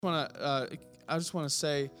I just want to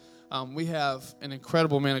say we have an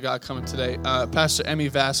incredible man of God coming today, Pastor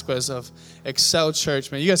Vazquez of Excel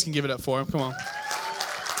Church. Man, you guys can give it up for him. Come on.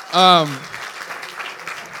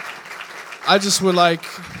 I just would like,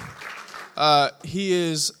 he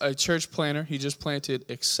is a church planner. He just planted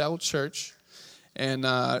Excel Church. And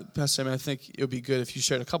Pastor Emmy, I think it would be good if you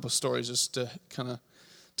shared a couple stories just to kind of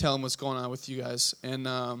tell him what's going on with you guys. And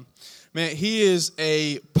man, he is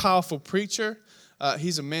a powerful preacher.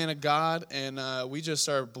 He's a man of God, and we just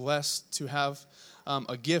are blessed to have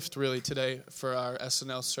a gift, really, today for our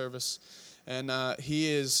SNL service. And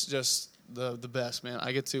he is just the best, man.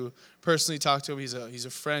 I get to personally talk to him. He's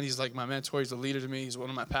a friend. He's like my mentor. He's a leader to me. He's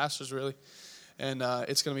one of my pastors, really. And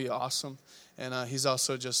it's going to be awesome. And he's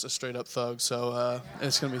also just a straight-up thug, so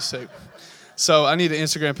it's going to be sick. So I need an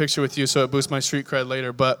Instagram picture with you so it boosts my street cred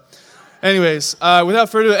later, but... Anyways,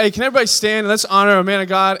 without further ado, hey, can everybody stand and let's honor our man of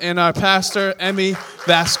God and our pastor,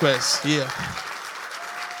 Vazquez. Yeah.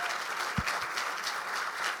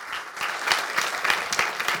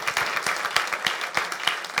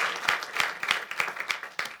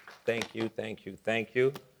 Thank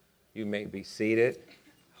you. You may be seated.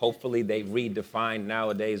 Hopefully they redefined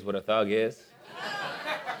nowadays what a thug is.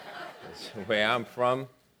 Where I'm from,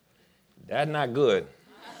 that's not good.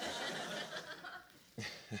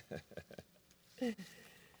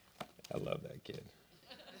 I love that kid.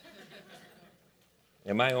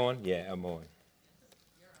 Am I on? Yeah, I'm on.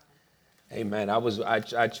 Hey, man,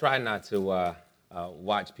 I try not to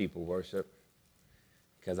watch people worship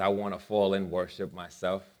because I want to fall in worship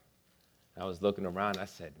myself. I was looking around. I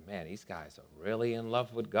said, man, these guys are really in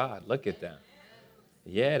love with God. Look at them.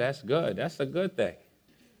 Yeah, that's good. That's a good thing.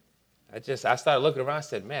 I started looking around. I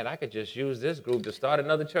said, man, I could just use this group to start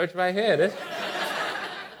another church right here.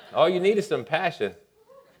 All you need is some passion.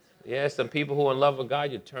 Yeah, some people who are in love with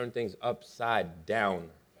God, you turn things upside down.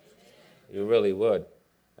 You really would.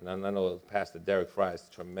 And I know Pastor Deryck Frye is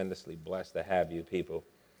tremendously blessed to have you people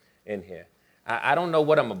in here. I don't know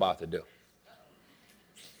what I'm about to do.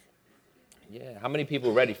 Yeah, how many people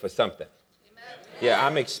are ready for something? Yeah,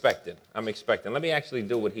 I'm expecting. Let me actually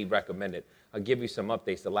do what he recommended. I'll give you some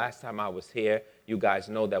updates. The last time I was here, you guys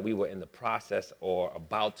know that we were in the process or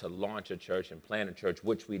about to launch a church and plant a church,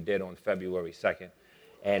 which we did on February 2nd.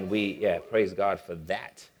 And praise God for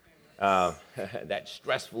that. That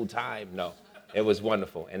stressful time. No, it was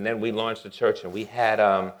wonderful. And then we launched the church, and we had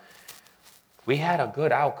a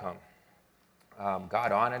good outcome.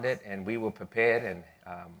 God honored it, and we were prepared, and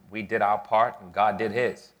we did our part, and God did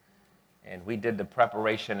his. And we did the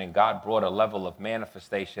preparation, and God brought a level of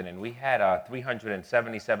manifestation. And we had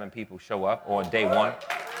 377 people show up on day one.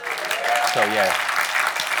 So, yeah,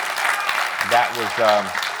 that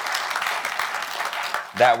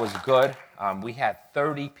was good. We had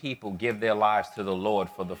 30 people give their lives to the Lord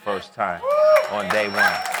for the first time on day one.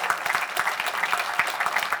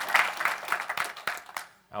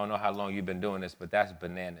 I don't know how long you've been doing this, but that's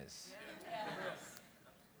bananas.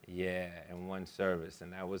 Yeah, in one service,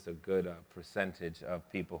 and that was a good percentage of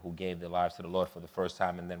people who gave their lives to the Lord for the first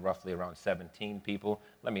time, and then roughly around 17 people.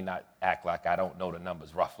 Let me not act like I don't know the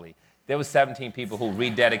numbers roughly. There was 17 people who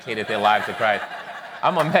rededicated their lives to Christ.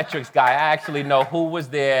 I'm a metrics guy. I actually know who was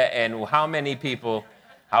there and how many people.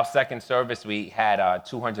 Our second service, we had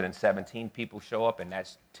 217 people show up, and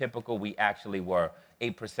that's typical. We actually were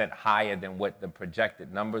 8% higher than what the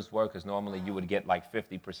projected numbers were, because normally you would get like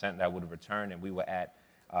 50% that would return, and we were at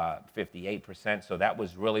 58%, so that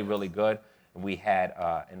was really, really good. And we had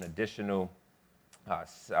an additional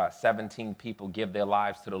 17 people give their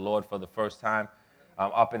lives to the Lord for the first time.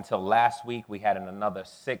 Up until last week, we had another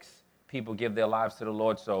 6 people give their lives to the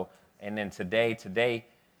Lord. So, and then today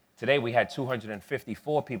we had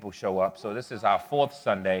 254 people show up. So this is our 4th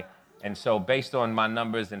Sunday. And so based on my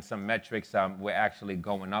numbers and some metrics, we're actually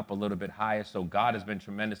going up a little bit higher. So God has been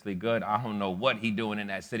tremendously good. I don't know what he's doing in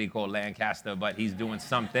that city called Lancaster, but he's doing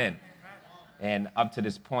something. And up to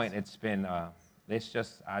this point, I've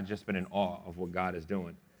just been in awe of what God is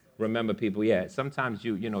doing. Remember, people, sometimes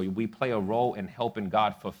we play a role in helping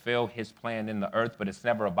God fulfill his plan in the earth, but it's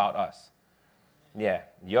never about us. Yeah,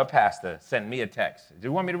 your pastor sent me a text. Do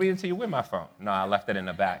you want me to read it to you with my phone? No, I left it in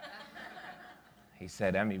the back. He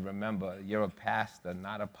said, Emmy, remember, you're a pastor,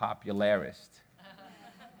 not a popularist.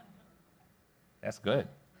 That's good.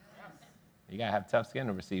 You got to have tough skin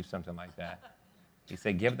to receive something like that. He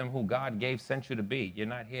said, give them who God sent you to be. You're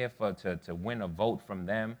not here to win a vote from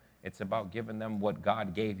them. It's about giving them what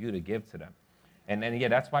God gave you to give to them. And then,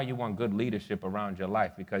 that's why you want good leadership around your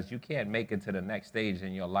life, because you can't make it to the next stage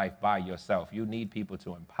in your life by yourself. You need people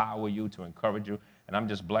to empower you, to encourage you. And I'm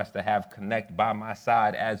just blessed to have Connect by my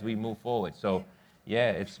side as we move forward. So,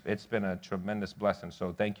 Yeah, it's been a tremendous blessing.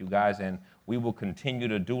 So thank you guys, and we will continue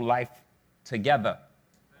to do life together.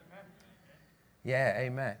 Amen. Yeah,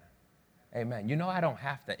 amen. Amen. You know I don't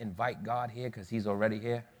have to invite God here because he's already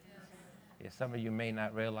here. Yeah, some of you may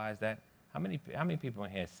not realize that. How many people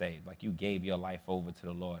in here saved? Like you gave your life over to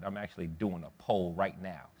the Lord. I'm actually doing a poll right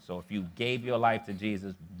now. So if you gave your life to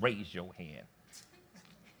Jesus, raise your hand.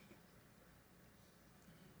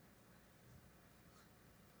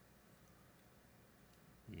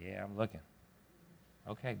 Yeah, I'm looking.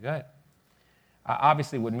 Okay, good.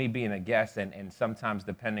 Obviously, with me being a guest, and sometimes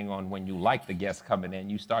depending on when you like the guests coming in,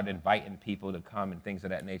 you start inviting people to come and things of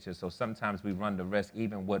that nature. So sometimes we run the risk,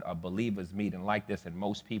 even with a believers meeting like this, and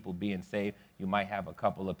most people being saved, you might have a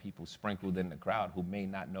couple of people sprinkled in the crowd who may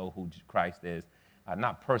not know who Christ is.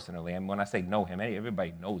 Not personally, and when I say know him,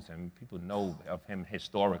 everybody knows him. People know of him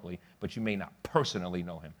historically, but you may not personally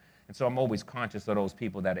know him. And so I'm always conscious of those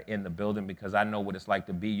people that are in the building because I know what it's like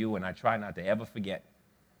to be you, and I try not to ever forget.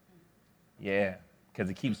 Yeah, because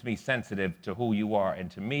it keeps me sensitive to who you are. And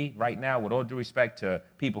to me, right now, with all due respect to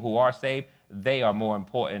people who are saved, they are more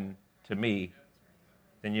important to me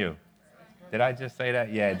than you. Did I just say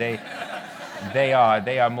that? Yeah, they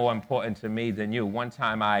are more important to me than you. One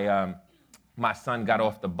time my son got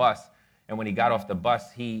off the bus, and when he got off the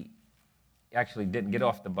bus, he actually didn't get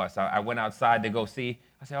off the bus. I went outside to go see.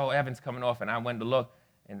 I said, oh, Evan's coming off, and I went to look,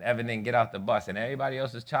 and Evan didn't get out the bus, and everybody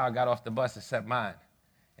else's child got off the bus except mine.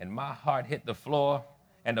 And my heart hit the floor,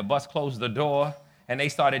 and the bus closed the door, and they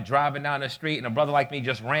started driving down the street, and a brother like me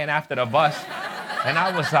just ran after the bus. And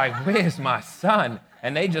I was like, where's my son?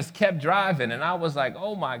 And they just kept driving, and I was like,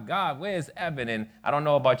 oh, my God, where's Evan? And I don't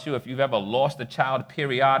know about you, if you've ever lost a child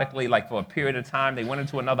periodically, like for a period of time, they went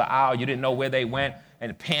into another aisle, you didn't know where they went,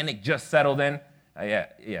 and panic just settled in.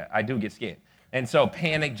 Yeah, I do get scared. And so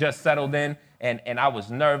panic just settled in, and I was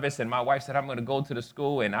nervous, and my wife said, I'm going to go to the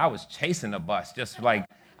school, and I was chasing the bus, just like,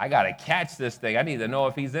 I got to catch this thing. I need to know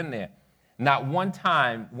if he's in there. Not one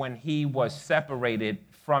time when he was separated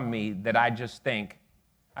from me that I just think,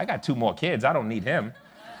 I got 2 more kids. I don't need him.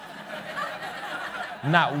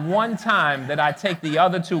 Not one time that I take the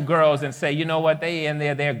other 2 girls and say, you know what, they in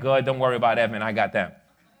there, they're good. Don't worry about Evan. I got them.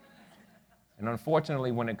 And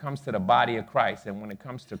unfortunately, when it comes to the body of Christ and when it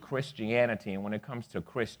comes to Christianity and when it comes to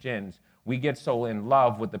Christians, we get so in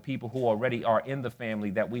love with the people who already are in the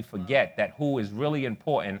family that we forget that who is really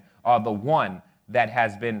important are the one that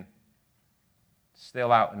has been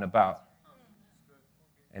still out and about.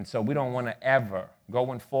 And so we don't want to ever,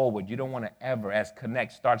 going forward, you don't want to ever, as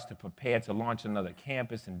Connect starts to prepare to launch another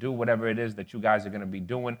campus and do whatever it is that you guys are going to be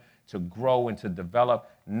doing to grow and to develop,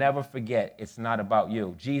 never forget it's not about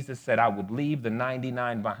you. Jesus said, I would leave the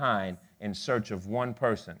 99 behind in search of one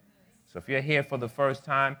person. So if you're here for the first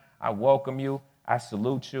time, I welcome you. I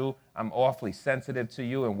salute you. I'm awfully sensitive to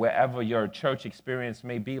you, and wherever your church experience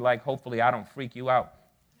may be like, hopefully I don't freak you out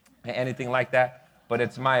or anything like that. But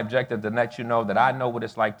it's my objective to let you know that I know what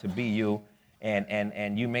it's like to be you,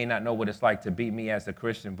 and you may not know what it's like to be me as a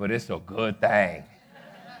Christian, but it's a good thing.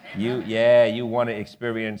 You want to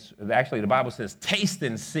experience, actually the Bible says, taste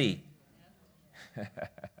and see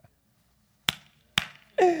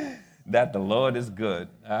that the Lord is good.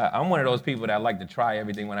 I'm one of those people that like to try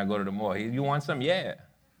everything when I go to the mall. You want some? Yeah.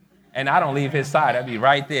 And I don't leave his side. I'd be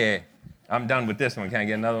right there. I'm done with this one. Can I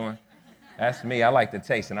get another one? That's me. I like to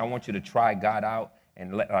taste, and I want you to try God out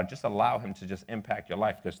and just allow him to just impact your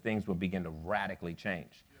life because things will begin to radically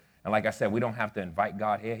change. And like I said, we don't have to invite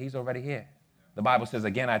God here. He's already here. The Bible says,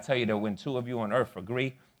 again, I tell you that when 2 of you on earth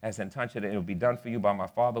agree, as in touch it, it will be done for you by my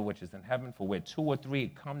Father which is in heaven. For where 2 or 3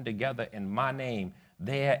 come together in my name,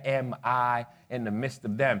 there am I in the midst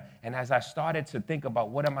of them. And as I started to think about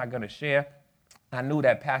what am I going to share, I knew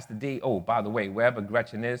that Pastor D, oh, by the way, wherever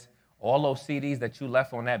Gretchen is, all those CDs that you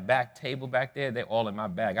left on that back table back there, they're all in my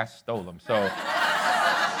bag. I stole them. So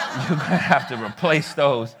you're going to have to replace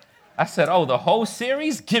those. I said, oh, the whole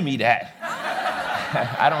series? Give me that.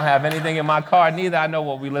 I don't have anything in my car neither. I know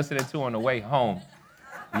what we're listening to on the way home.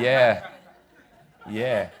 Yeah.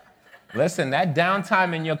 Listen, that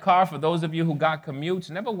downtime in your car, for those of you who got commutes,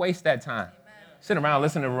 never waste that time. Sit around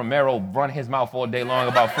listening to Romero run his mouth all day long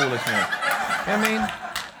about foolishness. You know what I mean?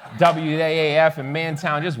 WAAF and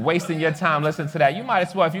Mantown, just wasting your time listening to that. You might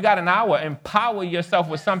as well, if you got an hour, empower yourself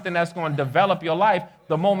with something that's going to develop your life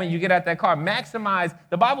the moment you get at that car. Maximize.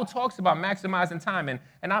 The Bible talks about maximizing time.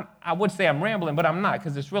 And I would say I'm rambling, but I'm not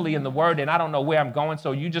because it's really in the Word, and I don't know where I'm going,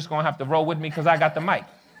 so you're just going to have to roll with me because I got the mic.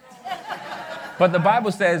 But the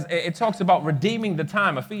Bible says, it talks about redeeming the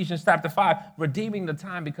time. Ephesians chapter 5, redeeming the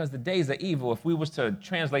time because the days are evil. If we was to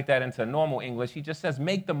translate that into normal English, he just says,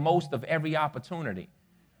 make the most of every opportunity.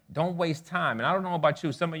 Don't waste time. And I don't know about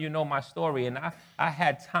you. Some of you know my story, and I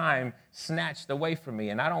had time snatched away from me,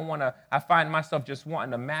 and I find myself just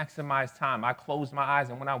wanting to maximize time. I close my eyes,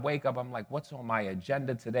 and when I wake up, I'm like, what's on my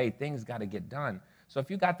agenda today? Things got to get done. So if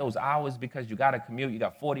you got those hours because you got to commute, you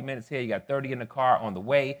got 40 minutes here, you got 30 in the car on the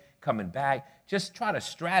way, coming back, just try to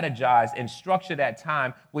strategize and structure that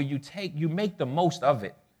time where you make the most of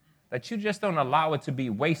it. That you just don't allow it to be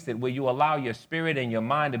wasted, where you allow your spirit and your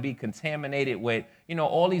mind to be contaminated with,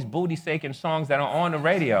 all these booty-shaking songs that are on the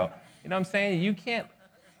radio. You know what I'm saying? You can't,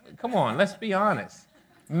 come on, let's be honest.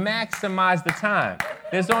 Maximize the time.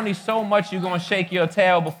 There's only so much you're going to shake your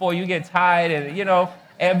tail before you get tired, and,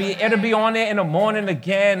 it'll be on there in the morning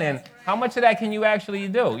again, and how much of that can you actually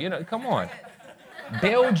do? Come on.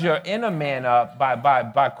 Build your inner man up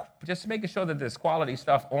by just making sure that there's quality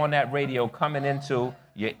stuff on that radio coming into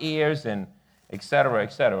your ears and et cetera,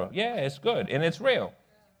 et cetera. Yeah, it's good, and it's real.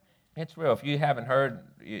 It's real. If you haven't heard,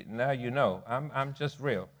 now you know. I'm just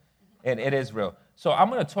real, and it is real. So I'm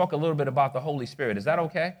going to talk a little bit about the Holy Spirit. Is that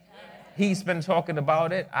okay? He's been talking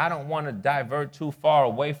about it. I don't want to divert too far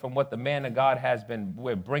away from what the man of God has been.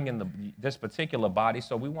 We're bringing this particular body,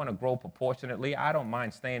 so we want to grow proportionately. I don't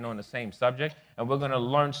mind staying on the same subject, and we're going to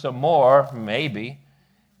learn some more, maybe,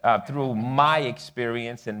 through my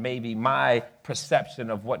experience and maybe my perception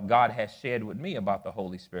of what God has shared with me about the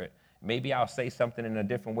Holy Spirit. Maybe I'll say something in a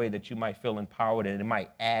different way that you might feel empowered, and it might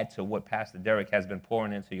add to what Pastor Deryck has been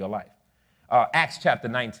pouring into your life. Acts chapter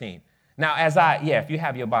 19. Now, if you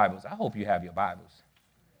have your Bibles, I hope you have your Bibles.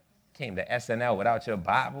 Came to SNL without your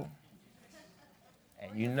Bible.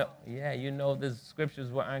 And you know the scriptures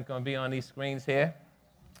aren't going to be on these screens here.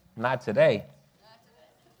 Not today.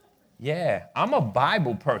 Yeah, I'm a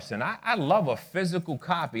Bible person. I love a physical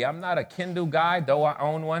copy. I'm not a Kindle guy, though I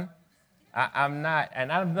own one. I'm not,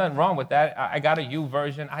 and I've nothing wrong with that. I got a U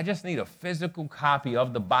version. I just need a physical copy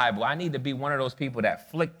of the Bible. I need to be one of those people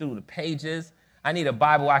that flick through the pages. I need a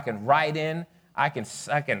Bible I can write in. I can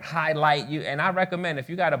highlight you. And I recommend if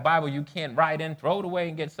you got a Bible you can't write in, throw it away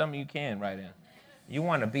and get something you can write in. You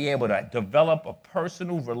want to be able to develop a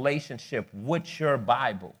personal relationship with your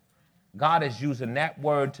Bible. God is using that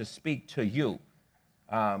word to speak to you.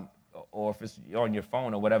 Or if it's on your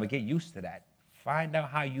phone or whatever, get used to that. Find out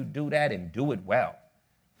how you do that and do it well.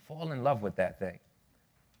 Fall in love with that thing.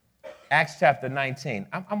 Acts chapter 19.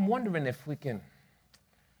 I'm wondering if we can...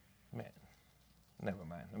 Never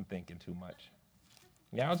mind, I'm thinking too much.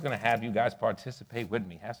 Yeah, I was going to have you guys participate with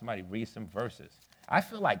me, have somebody read some verses. I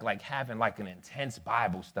feel like having an intense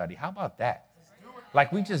Bible study. How about that?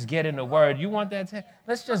 Like we just get in the Word. You want that?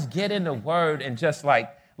 Let's just get in the Word and just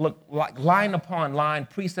look line upon line,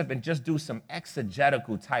 precept, and just do some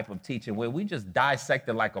exegetical type of teaching where we just dissect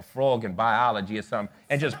it like a frog in biology or something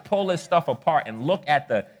and just pull this stuff apart and look at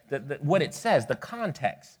the what it says, the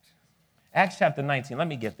context. Acts chapter 19, let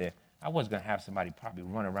me get there. I was going to have somebody probably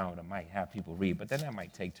run around with a mic, have people read, but then that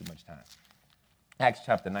might take too much time. Acts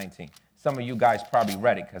chapter 19. Some of you guys probably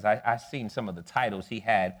read it because I seen some of the titles he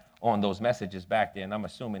had on those messages back there, and I'm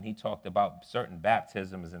assuming he talked about certain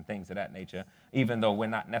baptisms and things of that nature, even though we're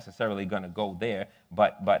not necessarily going to go there.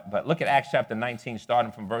 But look at Acts chapter 19,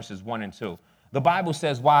 starting from verses 1 and 2. The Bible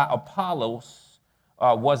says, while Apollos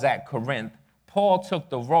was at Corinth, Paul took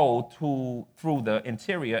the road through the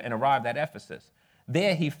interior and arrived at Ephesus.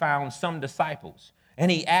 There he found some disciples, and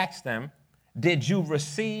he asked them, did you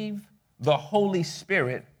receive the Holy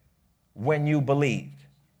Spirit when you believed?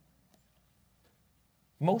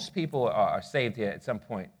 Most people are saved here at some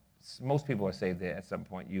point. Most people are saved there at some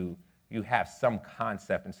point. You have some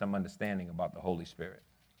concept and some understanding about the Holy Spirit.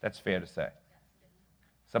 That's fair to say.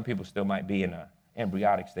 Some people still might be in an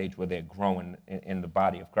embryonic stage where they're growing in the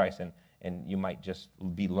body of Christ, and you might just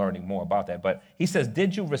be learning more about that. But he says,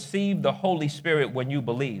 did you receive the Holy Spirit when you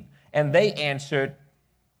believed? And they answered,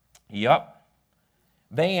 yup.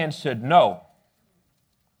 They answered, no.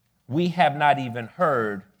 We have not even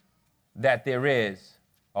heard that there is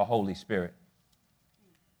a Holy Spirit.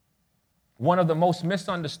 One of the most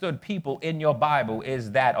misunderstood people in your Bible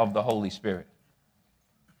is that of the Holy Spirit.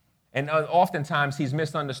 And oftentimes he's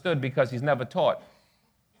misunderstood because he's never taught.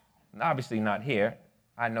 Obviously not here.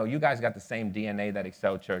 I know you guys got the same DNA that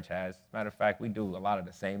Excel Church has. Matter of fact, we do a lot of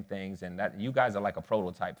the same things, and that you guys are like a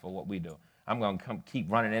prototype for what we do. I'm going to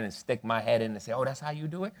keep running in and stick my head in and say, oh, that's how you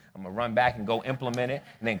do it? I'm going to run back and go implement it,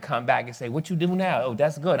 and then come back and say, what you do now? Oh,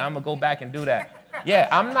 that's good. I'm going to go back and do that. Yeah,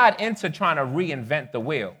 I'm not into trying to reinvent the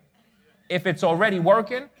wheel. If it's already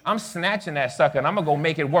working, I'm snatching that sucker, and I'm going to go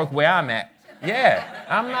make it work where I'm at. Yeah,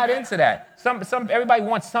 I'm not into that. Everybody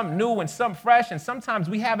wants something new and something fresh, and sometimes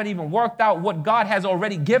we haven't even worked out what God has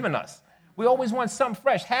already given us. We always want something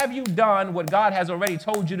fresh. Have you done what God has already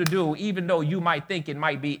told you to do, even though you might think it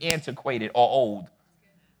might be antiquated or old?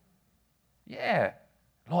 Yeah.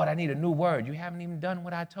 Lord, I need a new word. You haven't even done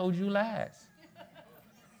what I told you last.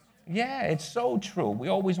 Yeah, it's so true. We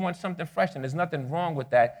always want something fresh, and there's nothing wrong with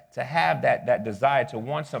that, to have that desire to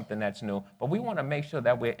want something that's new. But we want to make sure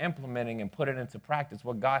that we're implementing and putting into practice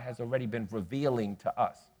what God has already been revealing to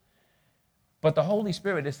us. But the Holy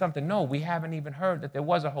Spirit is something, no, we haven't even heard that there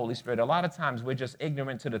was a Holy Spirit. A lot of times we're just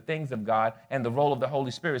ignorant to the things of God and the role of the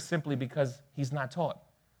Holy Spirit simply because he's not taught.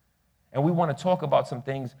 And we want to talk about some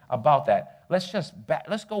things about that.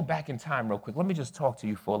 Let's go back in time real quick. Let me just talk to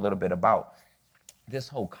you for a little bit about this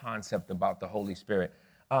whole concept about the Holy Spirit.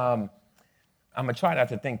 I'm going to try not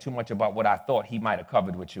to think too much about what I thought he might have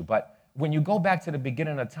covered with you. But when you go back to the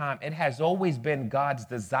beginning of time, it has always been God's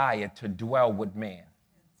desire to dwell with man.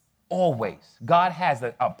 Always. God has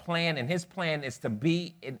a plan, and his plan is to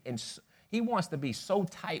be, he wants to be so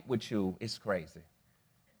tight with you, it's crazy.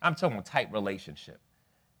 I'm talking about tight relationship,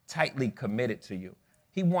 tightly committed to you.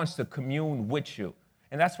 He wants to commune with you.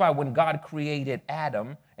 And that's why when God created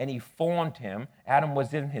Adam and he formed him, Adam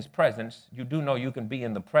was in his presence. You do know you can be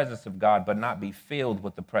in the presence of God but not be filled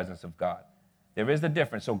with the presence of God. There is a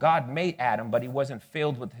difference. So God made Adam, but he wasn't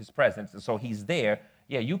filled with his presence. And so he's there.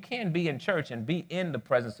 Yeah, you can be in church and be in the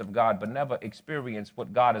presence of God but never experience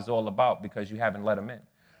what God is all about because you haven't let him in.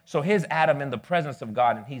 So here's Adam in the presence of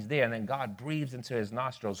God, and he's there, and then God breathes into his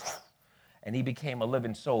nostrils, and he became a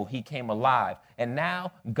living soul. He came alive. And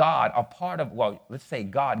now God, let's say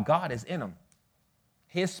God is in him.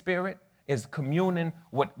 His spirit is communing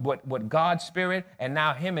with God's spirit. And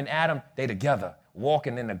now him and Adam, they together,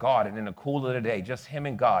 walking in the garden in the cool of the day, just him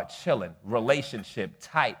and God, chilling, relationship,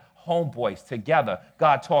 tight, homeboys together.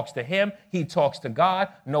 God talks to him. He talks to God.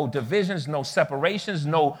 No divisions, no separations,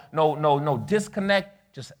 no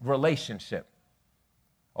disconnect, just relationship.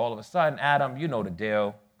 All of a sudden, Adam, you know the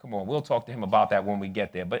deal. Come on, we'll talk to him about that when we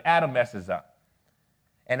get there. But Adam messes up.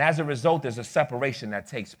 And as a result, there's a separation that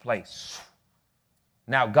takes place.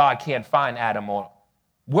 Now God can't find Adam, or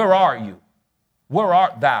where are you? Where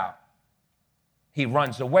art thou? He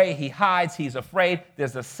runs away, he hides, he's afraid.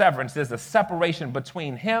 There's a severance, there's a separation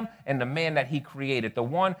between him and the man that he created, the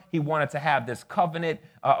one he wanted to have this covenant,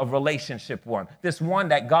 a relationship one, this one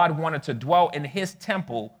that God wanted to dwell in his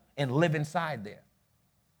temple and live inside there.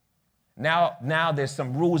 Now there's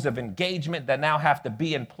some rules of engagement that now have to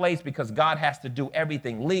be in place because God has to do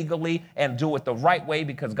everything legally and do it the right way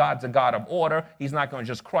because God's a God of order. He's not going to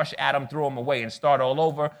just crush Adam, throw him away, and start all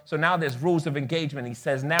over. So now there's rules of engagement. He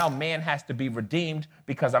says now man has to be redeemed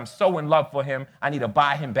because I'm so in love for him, I need to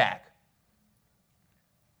buy him back.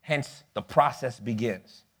 Hence, the process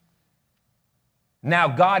begins. Now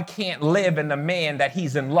God can't live in the man that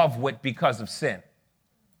he's in love with because of sin.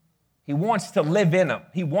 He wants to live in him.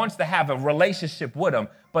 He wants to have a relationship with him.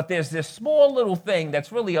 But there's this small little thing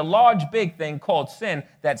that's really a large, big thing called sin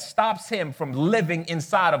that stops him from living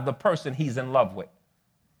inside of the person he's in love with.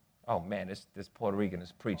 Oh, man, this Puerto Rican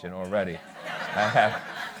is preaching already.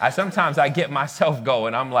 Sometimes I get myself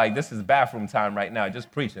going. I'm like, this is bathroom time right now,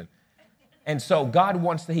 just preaching. And so God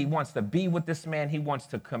wants to be with this man. He wants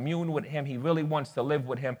to commune with him. He really wants to live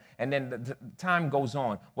with him. And then the time goes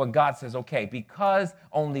on where God says, okay, because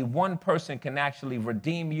only one person can actually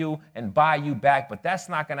redeem you and buy you back, but that's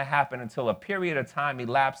not going to happen until a period of time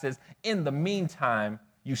elapses. In the meantime,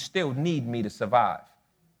 you still need me to survive.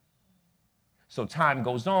 So time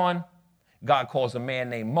goes on. God calls a man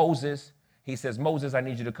named Moses. He says, Moses, I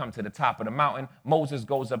need you to come to the top of the mountain. Moses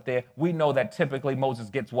goes up there. We know that typically Moses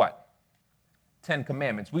gets what? 10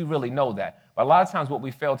 commandments. We really know that. But a lot of times what we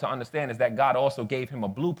fail to understand is that God also gave him a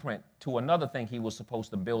blueprint to another thing he was supposed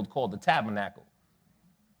to build called the tabernacle.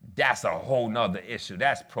 That's a whole nother issue.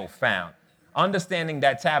 That's profound. Understanding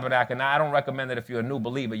that tabernacle, now I don't recommend that if you're a new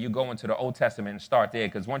believer, you go into the Old Testament and start there,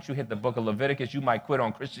 because once you hit the book of Leviticus, you might quit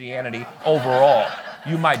on Christianity overall.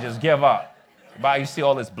 You might just give up. You see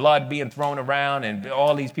all this blood being thrown around and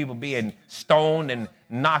all these people being stoned and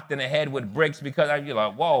knocked in the head with bricks because you're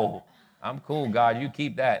like, whoa. I'm cool, God. You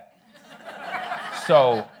keep that.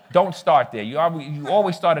 So don't start there. You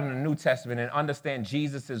always start in the New Testament and understand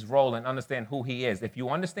Jesus' role and understand who he is. If you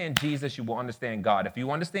understand Jesus, you will understand God. If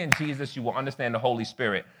you understand Jesus, you will understand the Holy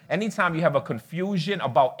Spirit. Anytime you have a confusion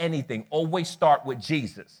about anything, always start with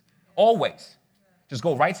Jesus. Always. Just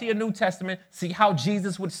go right to your New Testament, see how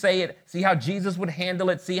Jesus would say it, see how Jesus would handle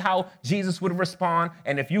it, see how Jesus would respond.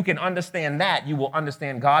 And if you can understand that, you will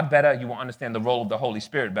understand God better. You will understand the role of the Holy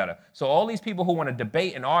Spirit better. So all these people who want to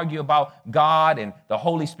debate and argue about God and the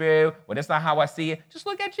Holy Spirit, well, that's not how I see it. Just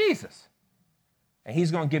look at Jesus. And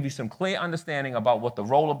he's going to give you some clear understanding about what the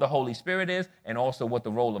role of the Holy Spirit is and also what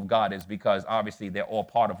the role of God is, because obviously they're all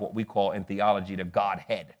part of what we call in theology the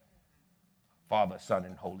Godhead, Father, Son,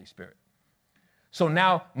 and Holy Spirit. So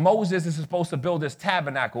now Moses is supposed to build this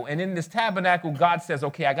tabernacle. And in this tabernacle, God says,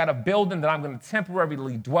 okay, I got a building that I'm going to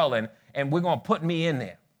temporarily dwell in, and we're going to put me in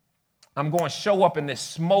there. I'm going to show up in this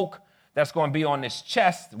smoke that's going to be on this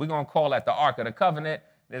chest. We're going to call that the Ark of the Covenant.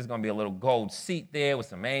 There's going to be a little gold seat there with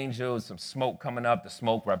some angels, some smoke coming up. The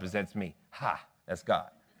smoke represents me. Ha, that's God.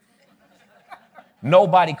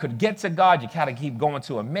 Nobody could get to God. You got to keep going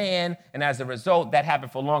to a man. And as a result, that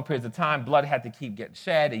happened for long periods of time. Blood had to keep getting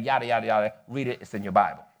shed and yada, yada, yada. Read it. It's in your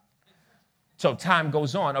Bible. So time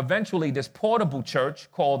goes on. Eventually, this portable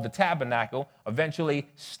church called the Tabernacle eventually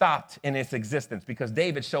stopped in its existence because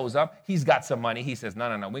David shows up. He's got some money. He says, no,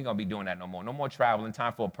 we're going to be doing that no more. No more traveling.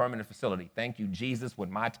 Time for a permanent facility. Thank you, Jesus.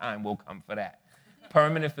 When my time will come for that.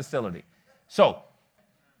 Permanent facility. So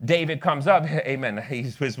David comes up. Amen.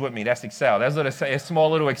 He's with me. That's Excel. That's what it says.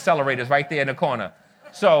 Small little accelerators right there in the corner.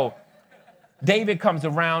 So David comes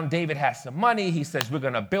around. David has some money. He says, we're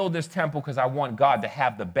going to build this temple because I want God to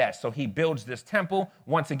have the best. So he builds this temple.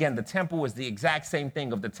 Once again, the temple is the exact same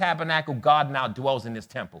thing of the tabernacle. God now dwells in this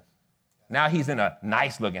temple. Now he's in a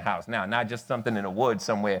nice looking house now, not just something in the woods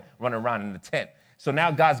somewhere running around in the tent. So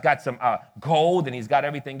now God's got some gold and he's got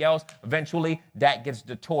everything else. Eventually, that gets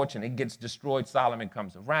the torch and it gets destroyed. Solomon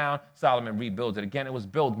comes around. Solomon rebuilds it again. It was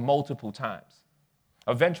built multiple times.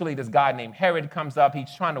 Eventually, this guy named Herod comes up.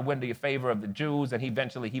 He's trying to win the favor of the Jews, and he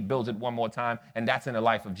builds it one more time, and that's in the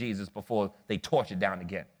life of Jesus before they torch it down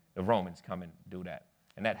again. The Romans come and do that,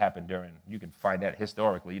 and that happened you can find that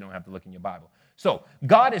historically. You don't have to look in your Bible. So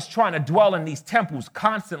God is trying to dwell in these temples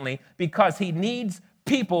constantly because he needs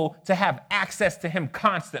people to have access to him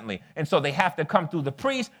constantly. And so they have to come through the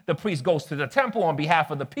priest. The priest goes to the temple on behalf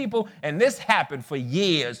of the people, and this happened for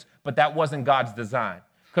years, but that wasn't God's design.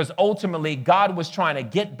 Because ultimately, God was trying to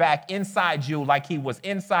get back inside you like he was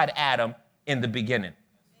inside Adam in the beginning.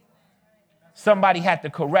 Somebody had to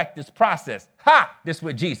correct this process. This is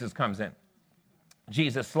where Jesus comes in.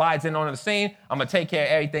 Jesus slides in on the scene. I'm going to take care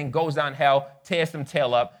of everything, goes down hell, tears some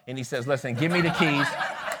tail up, and he says, listen, give me the keys.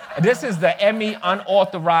 This is the Emmy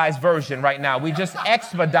unauthorized version right now. We're just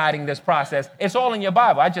expediting this process. It's all in your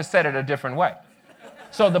Bible. I just said it a different way.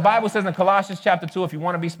 So the Bible says in Colossians chapter 2, if you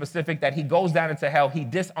want to be specific, that he goes down into hell. He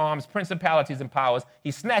disarms principalities and powers.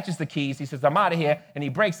 He snatches the keys. He says, I'm out of here. And he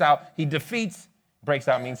breaks out. He defeats. Breaks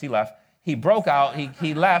out means he left. He broke out.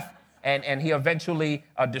 He left. And he eventually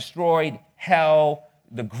destroyed hell,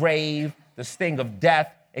 the grave, the sting of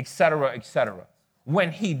death, etc., etc.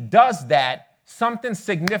 When he does that, something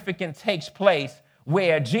significant takes place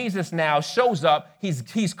where Jesus now shows up. He's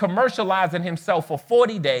commercializing himself for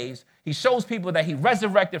 40 days. He shows people that he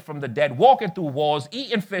resurrected from the dead, walking through walls,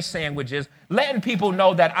 eating fish sandwiches, letting people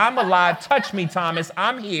know that I'm alive. Touch me, Thomas.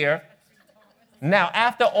 I'm here. Now,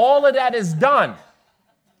 after all of that is done,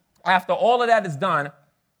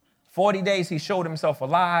 40 days he showed himself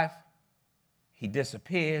alive. He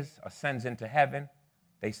disappears, ascends into heaven.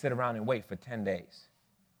 They sit around and wait for 10 days.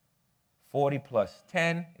 40 plus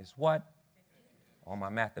 10 is what? All my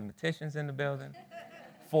mathematicians in the building.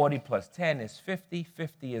 40 plus 10 is 50.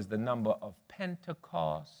 50 is the number of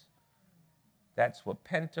Pentecost. That's what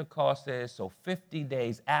Pentecost is. So 50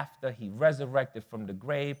 days after he resurrected from the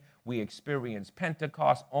grave, we experience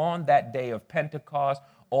Pentecost. On that day of Pentecost,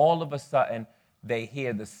 all of a sudden, they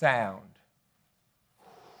hear the sound.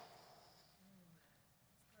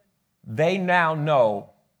 They now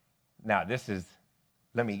know. Now, this is,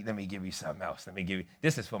 let me give you something else.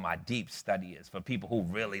 This is for my deep studiers, for people who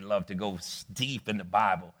really love to go deep in the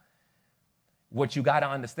Bible. What you got to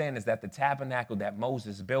understand is that the tabernacle that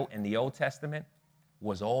Moses built in the Old Testament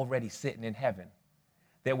was already sitting in heaven.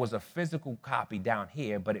 There was a physical copy down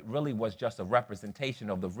here, but it really was just a representation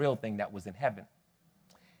of the real thing that was in heaven.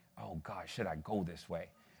 Oh, God, should I go this way?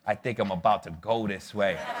 I think I'm about to go this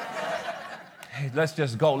way. Let's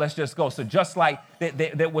just go. So just like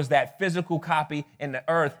there was that physical copy in the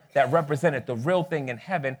earth that represented the real thing in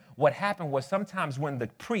heaven, what happened was sometimes when the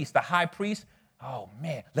high priest, oh,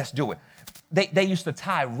 man, let's do it. They used to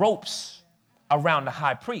tie ropes around the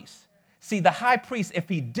high priest. See, the high priest, if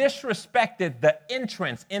he disrespected the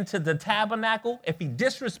entrance into the tabernacle, if he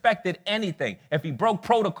disrespected anything, if he broke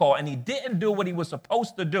protocol and he didn't do what he was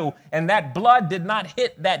supposed to do, and that blood did not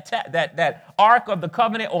hit that Ark of the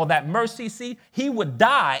Covenant or that mercy seat, he would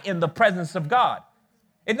die in the presence of God.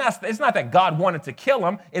 It's not that God wanted to kill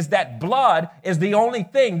him. It's that blood is the only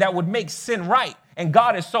thing that would make sin right. And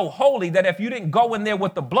God is so holy that if you didn't go in there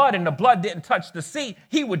with the blood and the blood didn't touch the seat,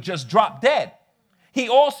 he would just drop dead. He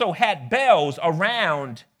also had bells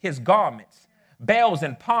around his garments, bells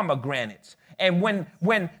and pomegranates. And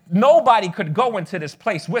when nobody could go into this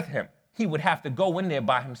place with him, he would have to go in there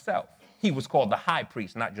by himself. He was called the high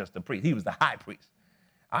priest, not just the priest. He was the high priest.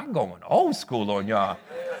 I'm going old school on y'all.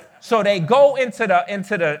 So they go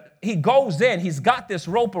he goes in, he's got this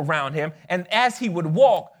rope around him, and as he would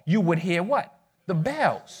walk, you would hear what? The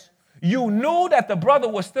bells. You knew that the brother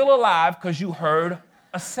was still alive because you heard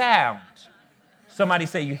a sound. Somebody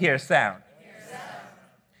say you hear a sound.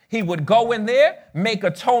 He would go in there, make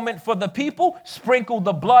atonement for the people, sprinkle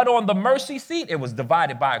the blood on the mercy seat. It was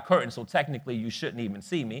divided by a curtain, so technically you shouldn't even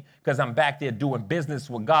see me because I'm back there doing business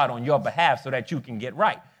with God on your behalf so that you can get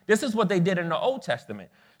right. This is what they did in the Old Testament.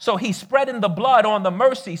 So he's spreading the blood on the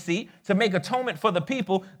mercy seat to make atonement for the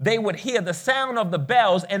people. They would hear the sound of the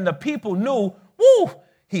bells, and the people knew, woo,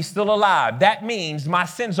 he's still alive. That means my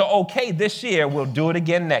sins are okay this year. We'll do it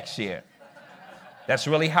again next year. That's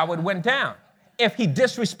really how it went down. If he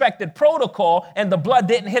disrespected protocol and the blood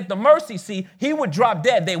didn't hit the mercy seat, he would drop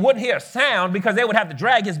dead. They wouldn't hear a sound because they would have to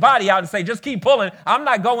drag his body out and say, just keep pulling. I'm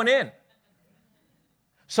not going in.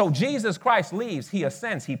 So Jesus Christ leaves. He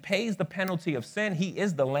ascends. He pays the penalty of sin. He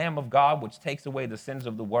is the Lamb of God, which takes away the sins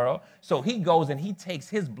of the world. So he goes and he takes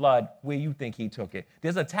his blood where you think he took it.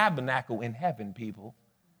 There's a tabernacle in heaven, people.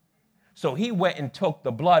 So he went and took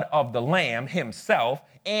the blood of the lamb himself,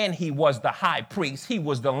 and he was the high priest. He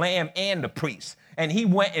was the lamb and the priest. And he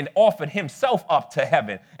went and offered himself up to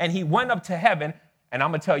heaven. And he went up to heaven, and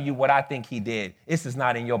I'm going to tell you what I think he did. This is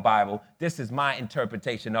not in your Bible. This is my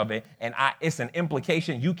interpretation of it. And it's an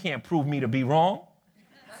implication. You can't prove me to be wrong.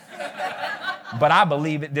 But I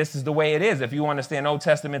believe it. This is the way it is, if you understand Old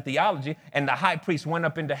Testament theology. And the high priest went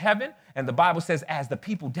up into heaven, and the Bible says, as the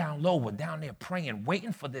people down low were down there praying,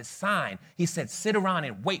 waiting for this sign, he said, sit around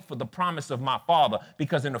and wait for the promise of my Father,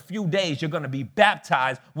 because in a few days you're going to be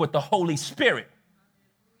baptized with the Holy Spirit.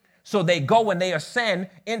 So they go and they ascend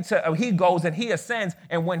he goes and he ascends,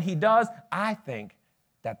 and when he does, I think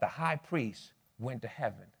that the high priest went to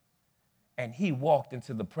heaven, and he walked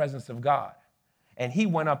into the presence of God, and he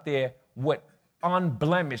went up there with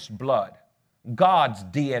unblemished blood, God's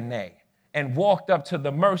DNA, and walked up to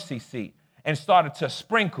the mercy seat and started to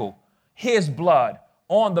sprinkle his blood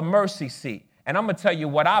on the mercy seat. And I'm going to tell you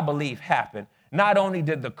what I believe happened. Not only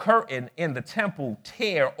did the curtain in the temple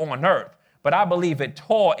tear on earth, but I believe it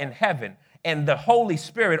tore in heaven. And the Holy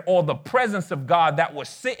Spirit, or the presence of God that was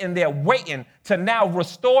sitting there waiting to now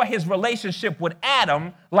restore his relationship with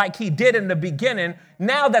Adam like he did in the beginning,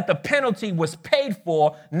 now that the penalty was paid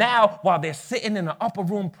for, now while they're sitting in the upper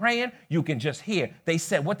room praying, you can just hear. They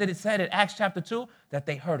said, what did it say in Acts chapter 2? That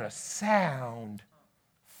they heard a sound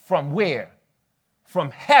from where? From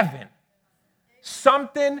heaven.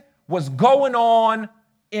 Something was going on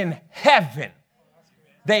in heaven.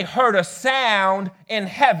 They heard a sound in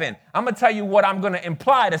heaven. I'm going to tell you what I'm going to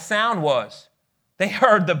imply the sound was. They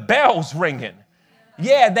heard the bells ringing.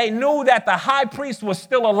 Yeah, they knew that the high priest was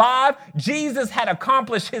still alive. Jesus had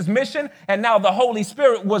accomplished his mission, and now the Holy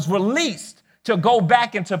Spirit was released to go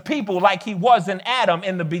back into people like he was in Adam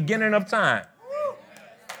in the beginning of time.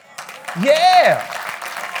 Yeah.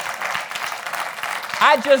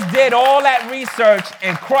 I just did all that research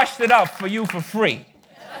and crushed it up for you for free.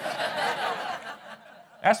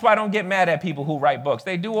 That's why I don't get mad at people who write books.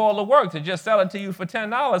 They do all the work to just sell it to you for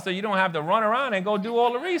 $10 so you don't have to run around and go do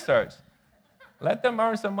all the research. Let them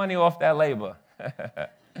earn some money off that labor.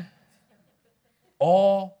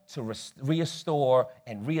 All to restore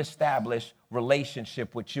and reestablish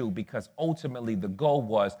relationship with you, because ultimately the goal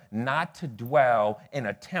was not to dwell in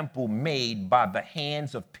a temple made by the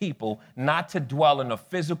hands of people, not to dwell in a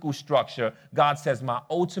physical structure. God says, my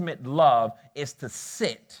ultimate love is to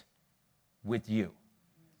sit with you.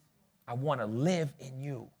 I want to live in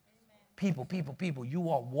you. People, you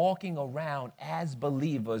are walking around as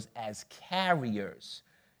believers, as carriers.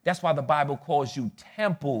 That's why the Bible calls you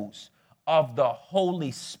temples of the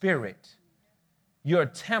Holy Spirit. You're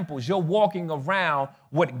temples. You're walking around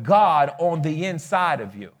with God on the inside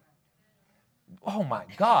of you. Oh my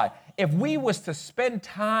God. If we was to spend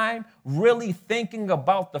time really thinking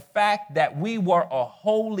about the fact that we were a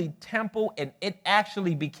holy temple and it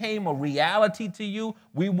actually became a reality to you,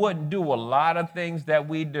 we wouldn't do a lot of things that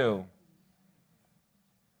we do.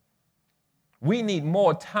 We need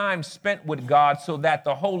more time spent with God so that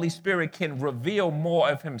the Holy Spirit can reveal more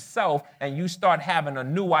of himself, and you start having a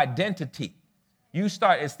new identity. You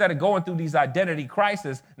start, instead of going through these identity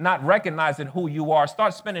crises, not recognizing who you are,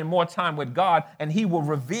 start spending more time with God, and he will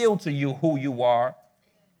reveal to you who you are.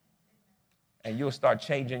 And you'll start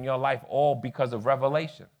changing your life all because of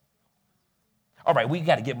revelation. All right, we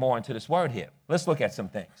got to get more into this word here. Let's look at some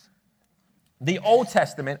things. The Old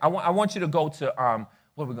Testament, I want you to go to,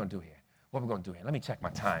 what are we going to do here? What are we going to do here? Let me check my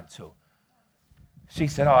time, too. She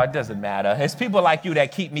said, oh, it doesn't matter. It's people like you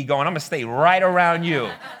that keep me going. I'm going to stay right around you.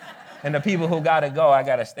 And the people who got to go, I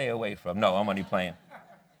got to stay away from. No, I'm only playing.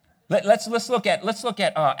 Let's look at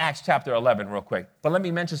Acts chapter 11 real quick. But let me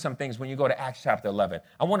mention some things when you go to Acts chapter 11.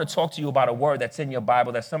 I want to talk to you about a word that's in your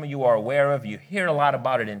Bible that some of you are aware of. You hear a lot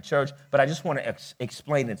about it in church, but I just want to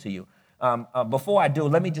explain it to you. Before I do,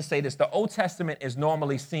 let me just say this. The Old Testament is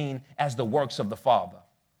normally seen as the works of the Father.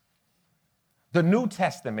 The New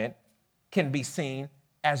Testament can be seen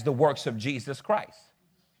as the works of Jesus Christ.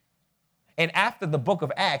 And after the book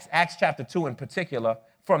of Acts, Acts chapter 2 in particular,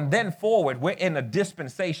 from then forward, we're in a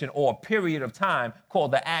dispensation or a period of time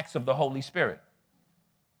called the Acts of the Holy Spirit.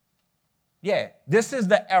 Yeah, this is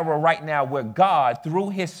the era right now where God,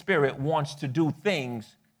 through his Spirit, wants to do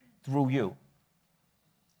things through you.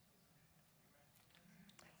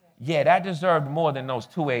 Yeah, that deserved more than those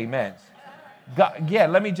 2 amens. God, yeah,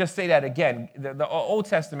 let me just say that again. The Old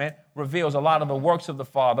Testament reveals a lot of the works of the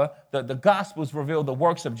Father. The Gospels reveal the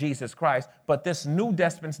works of Jesus Christ. But this new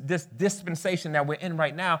dispensation that we're in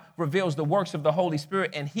right now reveals the works of the Holy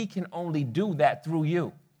Spirit, and he can only do that through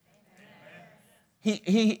you.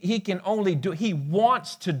 He can only do, he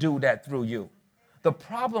wants to do that through you. The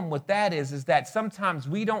problem with that is that sometimes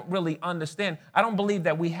we don't really understand. I don't believe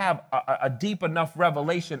that we have a deep enough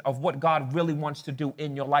revelation of what God really wants to do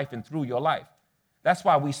in your life and through your life. That's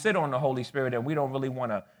why we sit on the Holy Spirit and we don't really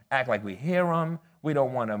want to act like we hear him. We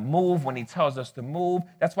don't want to move when he tells us to move.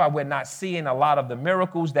 That's why we're not seeing a lot of the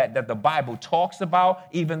miracles that the Bible talks about,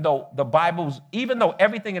 even though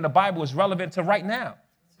everything in the Bible is relevant to right now.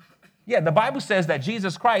 Yeah, the Bible says that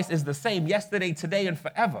Jesus Christ is the same yesterday, today, and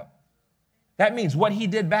forever. That means what he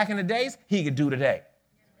did back in the days, he could do today.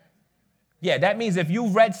 Yeah, that means if you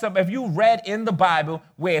read in the Bible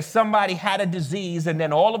where somebody had a disease and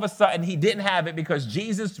then all of a sudden he didn't have it because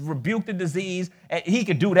Jesus rebuked the disease, he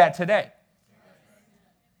could do that today.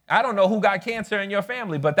 I don't know who got cancer in your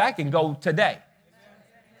family, but that can go today.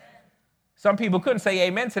 Some people couldn't say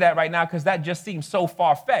amen to that right now because that just seems so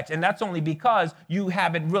far-fetched. And that's only because you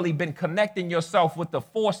haven't really been connecting yourself with the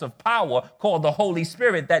force of power called the Holy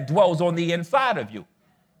Spirit that dwells on the inside of you.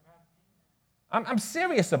 I'm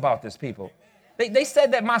serious about this, people. They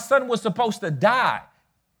said that my son was supposed to die.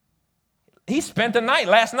 He spent the night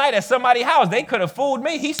last night at somebody's house. They could have fooled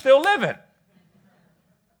me. He's still living.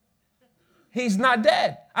 He's not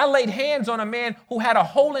dead. I laid hands on a man who had a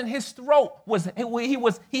hole in his throat.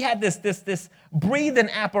 He had this breathing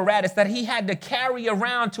apparatus that he had to carry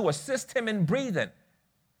around to assist him in breathing.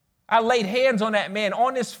 I laid hands on that man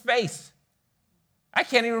on his face. I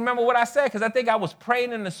can't even remember what I said because I think I was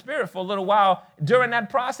praying in the spirit for a little while during that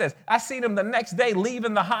process. I seen him the next day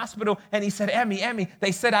leaving the hospital, and he said, Emmy,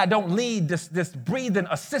 they said I don't need this breathing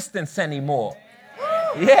assistance anymore.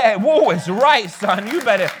 Yeah, whoa, it's right, son. You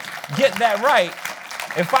better get that right.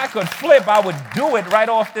 If I could flip, I would do it right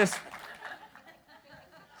off this.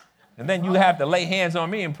 And then you have to lay hands on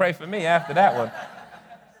me and pray for me after that one.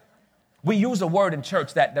 We use a word in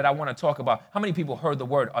church that I want to talk about. How many people heard the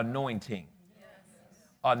word anointing?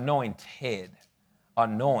 Anointed,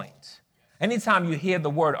 anoint. Anytime you hear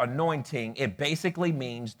the word anointing, it basically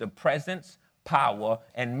means the presence, power,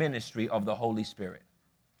 and ministry of the Holy Spirit.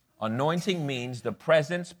 Anointing means the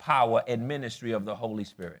presence, power, and ministry of the Holy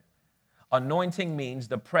Spirit. Anointing means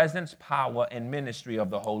the presence, power, and ministry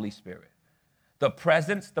of the Holy Spirit. The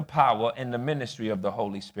presence, the power, and the ministry of the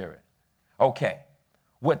Holy Spirit. Okay,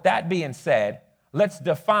 with that being said, let's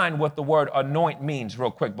define what the word anoint means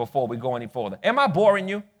real quick before we go any further. Am I boring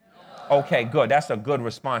you? No. Okay, good. That's a good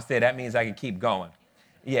response there. That means I can keep going.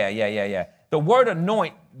 Yeah. The word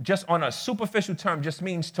anoint, just on a superficial term, just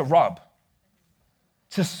means to rub,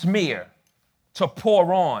 to smear, to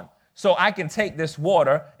pour on. So I can take this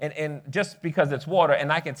water, and just because it's water,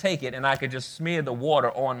 and I can take it, and I can just smear the water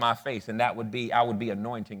on my face, and I would be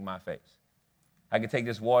anointing my face. I could take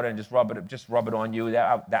this water and just rub it on you.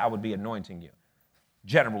 That I would be anointing you.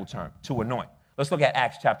 General term, to anoint. Let's look at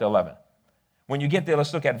Acts chapter 11. When you get there,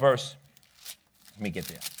 let's look at verse, let me get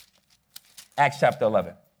there. Acts chapter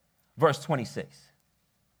 11, verse 26.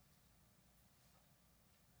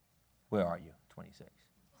 Where are you? 26.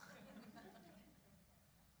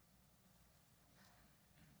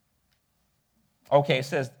 Okay, it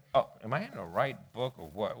says, am I in the right book or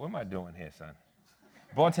what? What am I doing here, son?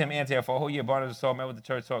 Brought to him Antioch for a whole year, Barnabas saw, met with the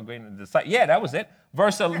church, saw great in the disciples. Yeah, that was it.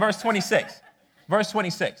 Verse 26. Verse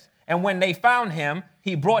 26. And when they found him,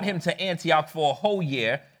 he brought him to Antioch for a whole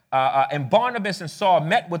year. And Barnabas and Saul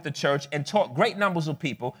met with the church and taught great numbers of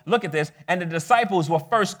people. Look at this. And the disciples were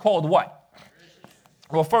first called what?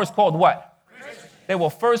 Were first called what? Christians. They were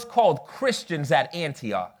first called Christians at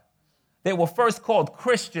Antioch. They were first called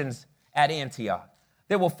Christians at Antioch.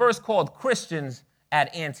 They were first called Christians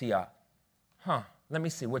at Antioch. Let me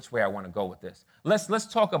see which way I want to go with this. Let's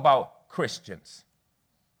talk about Christians.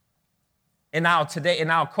 In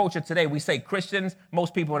our culture today, we say Christians.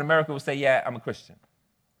 Most people in America will say, yeah, I'm a Christian.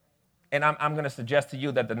 And I'm going to suggest to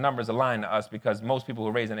you that the numbers align to us because most people who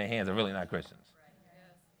are raising their hands are really not Christians.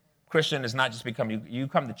 Christian is not just you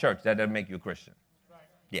come to church. That doesn't make you a Christian.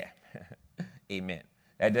 Yeah. Amen.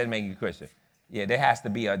 That doesn't make you a Christian. Yeah, there has to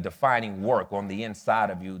be a defining work on the inside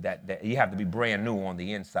of you that you have to be brand new on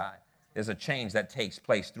the inside. There's a change that takes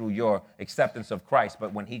place through your acceptance of Christ.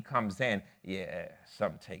 But when he comes in,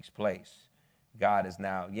 something takes place. God is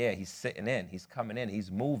now, he's sitting in. He's coming in.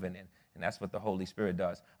 He's moving in. And that's what the Holy Spirit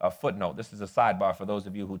does. A footnote. This is a sidebar for those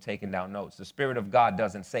of you who are taking down notes. The Spirit of God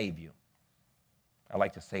doesn't save you. I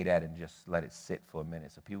like to say that and just let it sit for a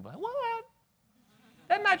minute. So people are like, what?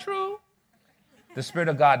 That's not true. The Spirit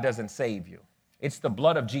of God doesn't save you. It's the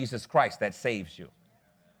blood of Jesus Christ that saves you.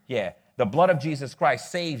 Yeah, the blood of Jesus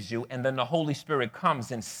Christ saves you, and then the Holy Spirit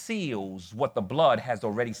comes and seals what the blood has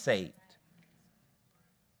already saved.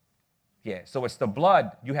 Yeah, so it's the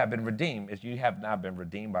blood. You have been redeemed. If you have not been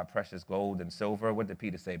redeemed by precious gold and silver, what did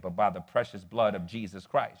Peter say? But by the precious blood of Jesus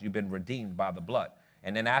Christ. You've been redeemed by the blood.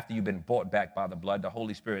 And then after you've been bought back by the blood, the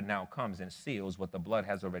Holy Spirit now comes and seals what the blood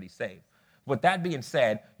has already saved. With that being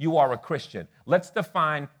said, you are a Christian. Let's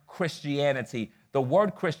define Christianity. The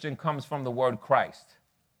word Christian comes from the word Christ.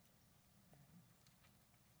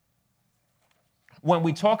 When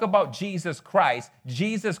we talk about Jesus Christ,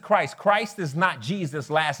 Christ is not Jesus'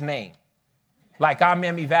 last name. Like I'm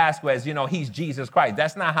Vazquez, he's Jesus Christ.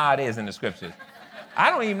 That's not how it is in the scriptures. I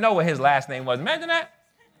don't even know what his last name was. Imagine that.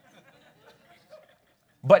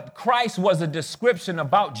 But Christ was a description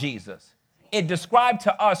about Jesus. It described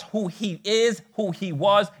to us who he is, who he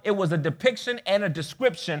was. It was a depiction and a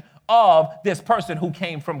description of this person who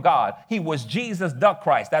came from God. He was Jesus the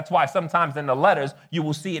Christ. That's why sometimes in the letters you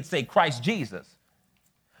will see it say Christ Jesus.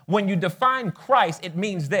 When you define Christ, it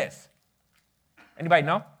means this. Anybody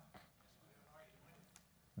know?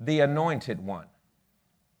 The anointed one.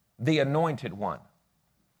 The anointed one.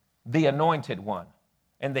 The anointed one.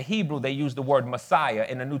 In the Hebrew, they use the word Messiah.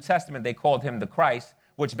 In the New Testament, they called him the Christ,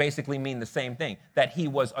 which basically mean the same thing, that he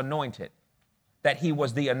was anointed, that he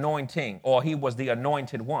was the anointing, or he was the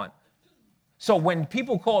anointed one. So when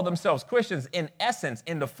people call themselves Christians, in essence,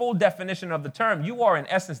 in the full definition of the term, you are in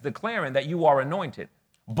essence declaring that you are anointed.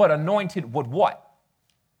 But anointed with what?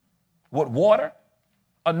 With water?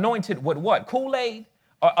 Anointed with what? Kool-Aid?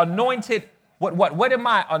 Anointed with what? What am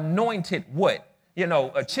I anointed with?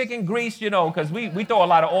 Chicken grease, because we throw a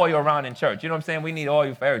lot of oil around in church. You know what I'm saying? We need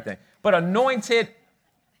oil for everything. But anointed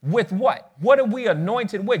with what? What are we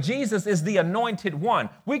anointed with? Jesus is the anointed one.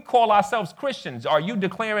 We call ourselves Christians. Are you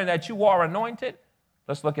declaring that you are anointed?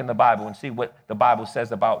 Let's look in the Bible and see what the Bible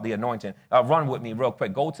says about the anointing. Run with me real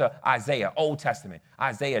quick. Go to Isaiah, Old Testament,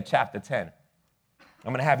 Isaiah chapter 10.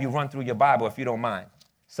 I'm going to have you run through your Bible if you don't mind.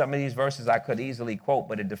 Some of these verses I could easily quote,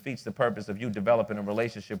 but it defeats the purpose of you developing a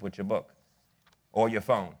relationship with your book or your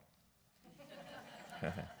phone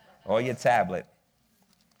or your tablet.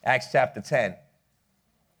 Acts chapter 10.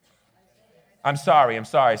 I'm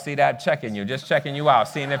sorry. See that? Checking you, just checking you out,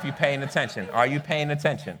 seeing if you're paying attention. Are you paying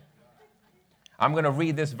attention? I'm going to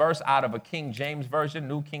read this verse out of a King James Version,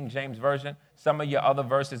 New King James Version. Some of your other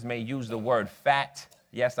verses may use the word fat.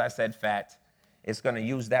 Yes, I said fat. It's going to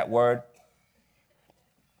use that word.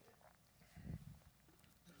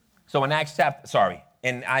 So in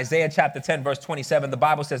Isaiah chapter 10, verse 27, the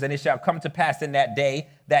Bible says, and it shall come to pass in that day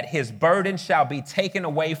that his burden shall be taken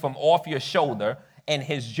away from off your shoulder and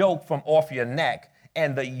his yoke from off your neck,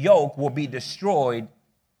 and the yoke will be destroyed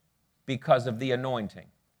because of the anointing.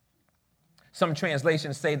 Some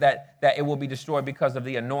translations say that it will be destroyed because of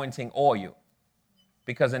the anointing oil,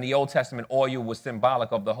 because in the Old Testament, oil was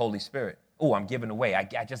symbolic of the Holy Spirit. Oh, I'm giving away.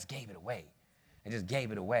 I just gave it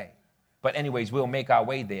away. But anyways, we'll make our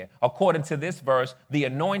way there. According to this verse, the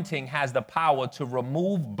anointing has the power to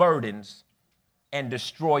remove burdens and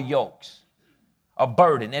destroy yokes. A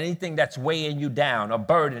burden, anything that's weighing you down, a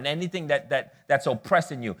burden, anything that's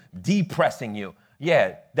oppressing you, depressing you.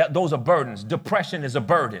 Yeah, those are burdens. Depression is a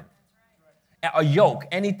burden. A yoke,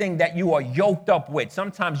 anything that you are yoked up with.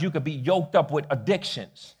 Sometimes you could be yoked up with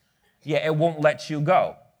addictions. Yeah, it won't let you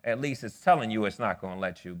go. At least it's telling you it's not going to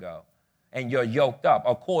let you go. and you're yoked up.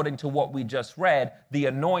 According to what we just read, the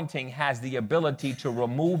anointing has the ability to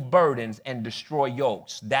remove burdens and destroy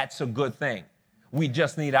yokes. That's a good thing. We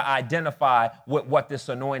just need to identify what this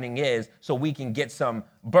anointing is so we can get some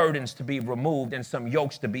burdens to be removed and some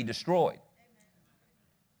yokes to be destroyed.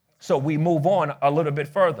 So we move on a little bit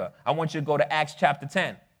further. I want you to go to Acts chapter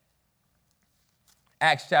 10.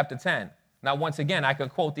 Acts chapter 10. Now, once again, I could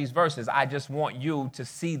quote these verses. I just want you to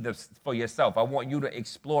see this for yourself. I want you to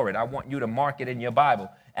explore it. I want you to mark it in your Bible.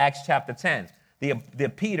 Acts chapter 10. The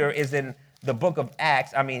Peter is in the book of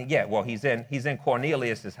Acts. He's in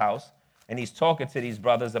Cornelius' house, and he's talking to these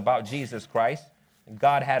brothers about Jesus Christ.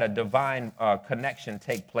 God had a divine connection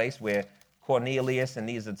take place where Cornelius and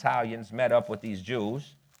these Italians met up with these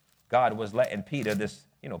Jews. God was letting Peter,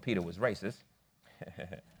 Peter was racist.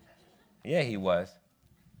 Yeah, he was.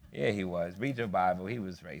 Read your Bible. He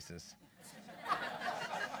was racist.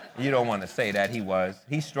 You don't want to say that he was.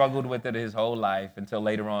 He struggled with it his whole life until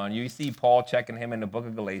later on. You see Paul checking him in the book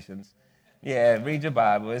of Galatians. Yeah, read your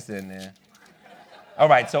Bible. It's in there. All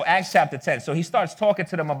right, so Acts chapter 10. So he starts talking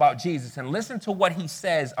to them about Jesus, and listen to what he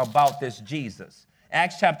says about this Jesus.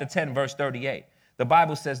 Acts chapter 10, verse 38. The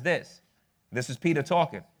Bible says this. This is Peter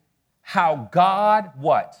talking. How God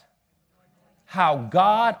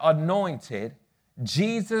anointed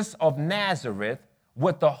Jesus of Nazareth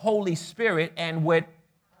with the Holy Spirit and with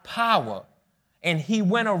power. And he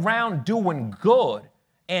went around doing good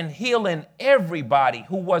and healing everybody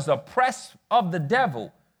who was oppressed of the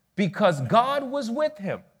devil because God was with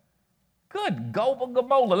him. Good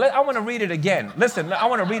Gamola. I want to read it again. Listen, I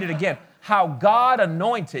want to read it again. How God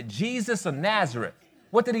anointed Jesus of Nazareth.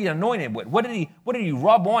 What did he anoint him with? What did he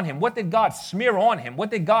rub on him? What did God smear on him?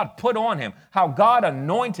 What did God put on him? How God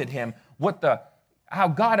anointed him with the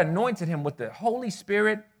Holy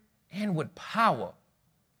Spirit and with power.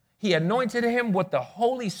 He anointed him with the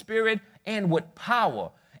Holy Spirit and with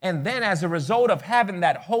power. And then as a result of having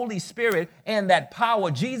that Holy Spirit and that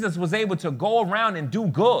power, Jesus was able to go around and do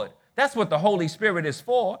good. That's what the Holy Spirit is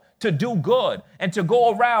for, to do good and to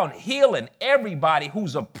go around healing everybody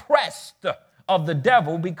who's oppressed of the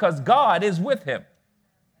devil because God is with him.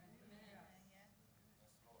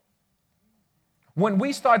 When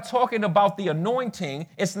we start talking about the anointing,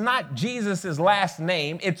 it's not Jesus' last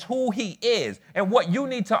name, it's who he is. And what you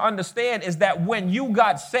need to understand is that when you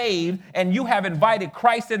got saved and you have invited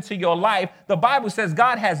Christ into your life, the Bible says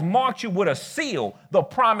God has marked you with a seal, the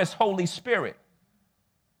promised Holy Spirit.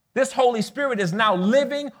 This Holy Spirit is now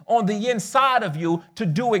living on the inside of you to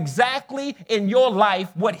do exactly in your life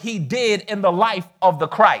what he did in the life of the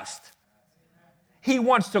Christ. He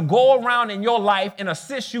wants to go around in your life and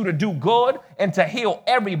assist you to do good and to heal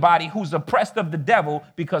everybody who's oppressed of the devil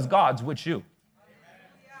because God's with you.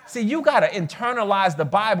 See, you got to internalize the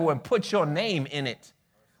Bible and put your name in it.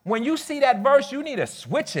 When you see that verse, you need to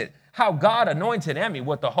switch it. How God anointed Emmy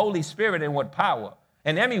with the Holy Spirit and with power.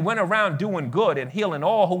 And Emmy went around doing good and healing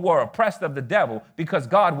all who were oppressed of the devil because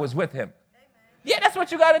God was with him. Yeah, that's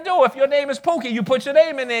what you got to do. If your name is Pookie, you put your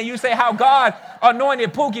name in there and you say how God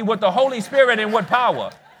anointed Pookie with the Holy Spirit and with power.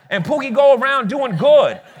 And Pookie go around doing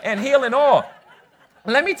good and healing all.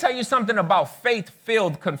 Let me tell you something about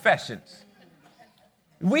faith-filled confessions.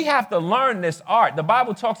 We have to learn this art. The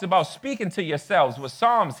Bible talks about speaking to yourselves with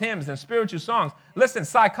psalms, hymns, and spiritual songs. Listen,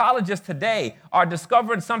 psychologists today are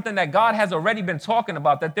discovering something that God has already been talking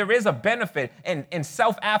about, that there is a benefit in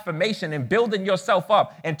self-affirmation and building yourself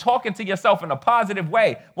up and talking to yourself in a positive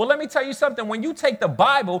way. Well, let me tell you something. When you take the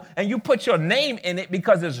Bible and you put your name in it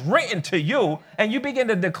because it's written to you and you begin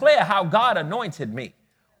to declare how God anointed me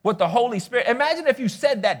with the Holy Spirit. Imagine if you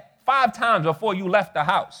said that 5 times before you left the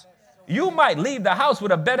house. You might leave the house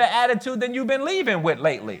with a better attitude than you've been leaving with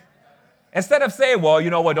lately. Instead of saying, well, you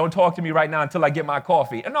know what, don't talk to me right now until I get my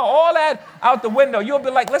coffee. No, all that out the window. You'll be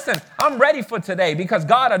like, listen, I'm ready for today because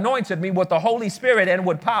God anointed me with the Holy Spirit and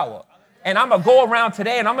with power. And I'm going to go around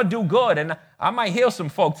today and I'm going to do good. And I might heal some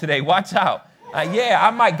folk today. Watch out.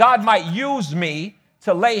 God might use me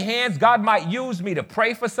to lay hands. God might use me to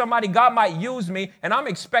pray for somebody. God might use me. And I'm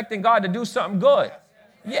expecting God to do something good.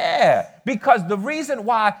 Yeah, because the reason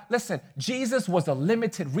why, listen, Jesus was a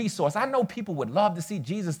limited resource. I know people would love to see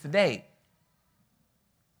Jesus today.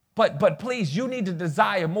 But please, you need to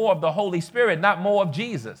desire more of the Holy Spirit, not more of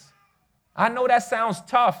Jesus. I know that sounds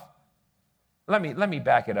tough. Let me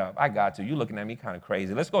back it up. I got to. You're looking at me kind of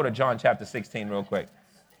crazy. Let's go to John chapter 16 real quick.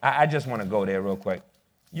 I just want to go there real quick.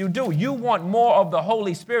 You do. You want more of the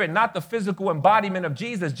Holy Spirit, not the physical embodiment of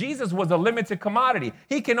Jesus. Jesus was a limited commodity.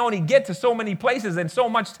 He can only get to so many places in so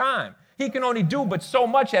much time. He can only do but so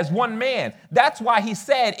much as one man. That's why he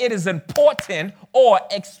said it is important or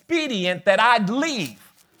expedient that I leave.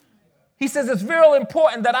 He says it's real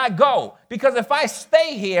important that I go, because if I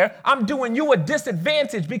stay here, I'm doing you a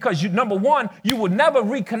disadvantage, because number one, you will never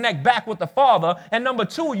reconnect back with the Father. And number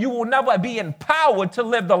two, you will never be empowered to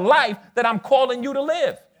live the life that I'm calling you to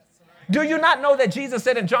live. Do you not know that Jesus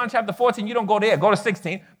said in John chapter 14, you don't go there, go to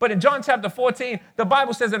 16. But in John chapter 14, the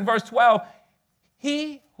Bible says in verse 12,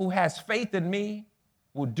 he who has faith in me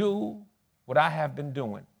will do what I have been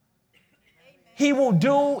doing. He will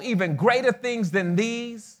do even greater things than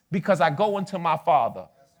these, because I go into my Father.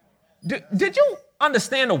 Did you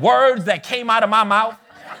understand the words that came out of my mouth?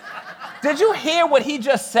 Did you hear what he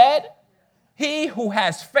just said? He who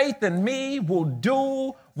has faith in me will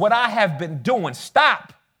do what I have been doing.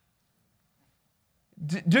 Stop.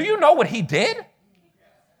 Do you know what he did?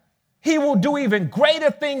 He will do even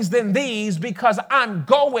greater things than these, because I'm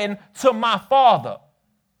going to my Father.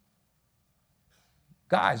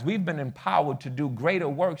 Guys, we've been empowered to do greater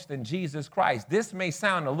works than Jesus Christ. This may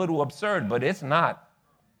sound a little absurd, but it's not.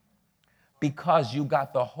 Because you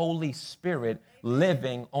got the Holy Spirit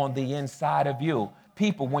living on the inside of you.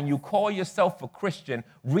 People, when you call yourself a Christian,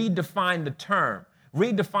 redefine the term.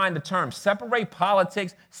 Redefine the term. Separate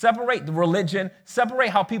politics, separate the religion, separate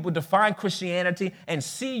how people define Christianity, and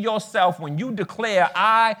see yourself when you declare,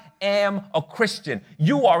 I am a Christian.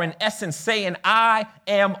 You are in essence saying, I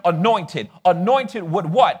am anointed. Anointed with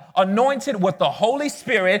what? Anointed with the Holy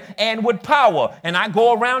Spirit and with power. And I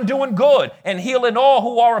go around doing good and healing all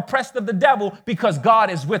who are oppressed of the devil, because God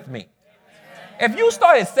is with me. If you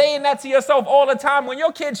started saying that to yourself all the time, when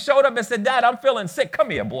your kids showed up and said, Dad, I'm feeling sick, come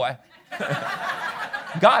here, boy.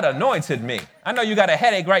 God anointed me. I know you got a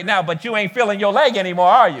headache right now, but you ain't feeling your leg anymore,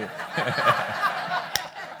 are you?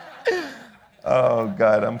 Oh,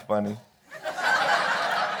 God, I'm funny.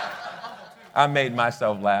 I made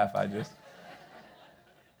myself laugh.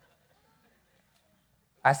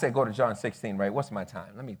 I said go to John 16, right? What's my time?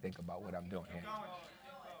 Let me think about what I'm doing here.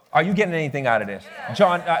 Are you getting anything out of this?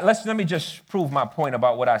 John, let me just prove my point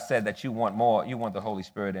about what I said, that you want more. You want the Holy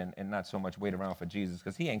Spirit and not so much wait around for Jesus,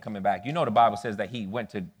 because he ain't coming back. You know the Bible says that he went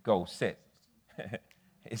to go sit.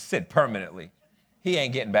 Sit permanently. He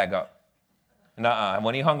ain't getting back up. Nuh-uh.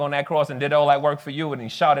 When he hung on that cross and did all that work for you and he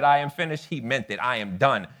shouted, I am finished, he meant it. I am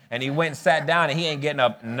done. And he went and sat down and he ain't getting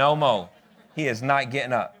up no more. He is not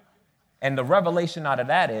getting up. And the revelation out of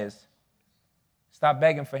that is, stop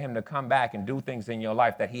begging for him to come back and do things in your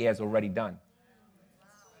life that he has already done.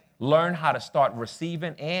 Learn how to start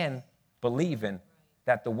receiving and believing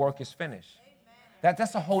that the work is finished.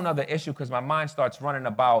 That's a whole nother issue, because my mind starts running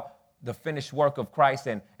about the finished work of Christ.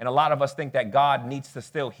 And a lot of us think that God needs to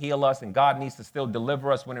still heal us and God needs to still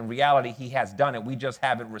deliver us, when in reality he has done it. We just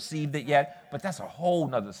haven't received it yet. But that's a whole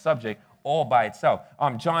nother subject all by itself.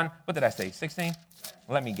 John, what did I say, 16?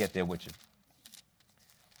 Let me get there with you.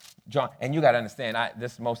 John, and you got to understand,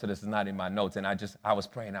 most of this is not in my notes, and I was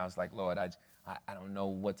praying. I was like, Lord, I don't know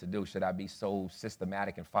what to do. Should I be so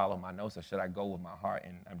systematic and follow my notes, or should I go with my heart?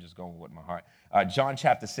 And I'm just going with my heart. John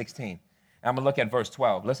chapter 16. I'm going to look at verse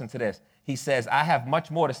 12. Listen to this. He says, I have much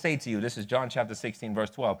more to say to you. This is John chapter 16, verse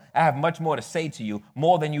 12. I have much more to say to you,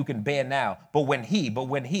 more than you can bear now. But when he,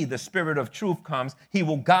 the Spirit of truth comes, he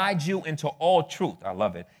will guide you into all truth. I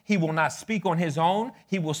love it. He will not speak on his own.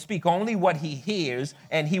 He will speak only what he hears,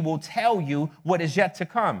 and he will tell you what is yet to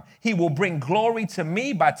come. He will bring glory to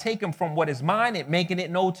me by taking from what is mine and making it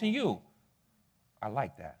known to you. I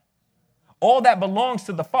like that. All that belongs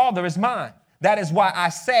to the Father is mine. That is why I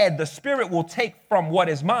said the Spirit will take from what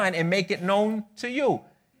is mine and make it known to you.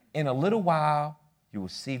 In a little while, you will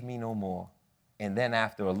see me no more. And then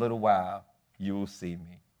after a little while, you will see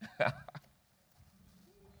me.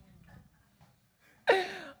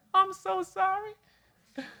 I'm so sorry.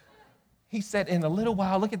 He said, in a little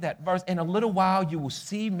while, look at that verse, in a little while you will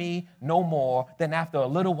see me no more. Then after a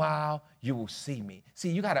little while, you will see me.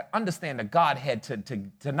 See, you got to understand the Godhead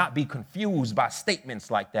to not be confused by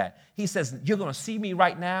statements like that. He says, you're going to see me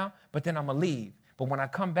right now, but then I'm going to leave. But when I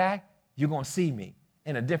come back, you're going to see me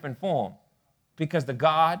in a different form. Because the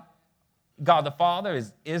God the Father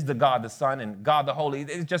is the God the Son, and God the Holy,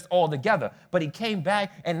 it's just all together. But he came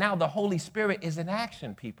back, and now the Holy Spirit is in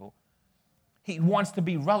action, people. He wants to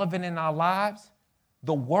be relevant in our lives.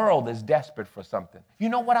 The world is desperate for something. You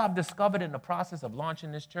know what I've discovered in the process of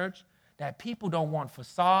launching this church? That people don't want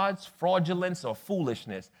facades, fraudulence, or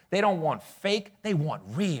foolishness. They don't want fake. They want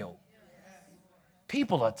real.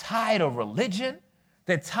 People are tired of religion.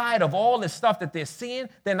 They're tired of all this stuff that they're seeing.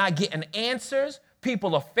 They're not getting answers.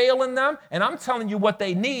 People are failing them. And I'm telling you what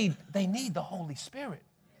they need. They need the Holy Spirit.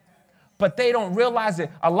 But they don't realize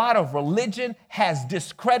that a lot of religion has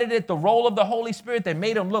discredited the role of the Holy Spirit. They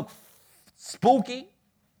made him look spooky.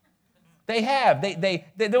 They have.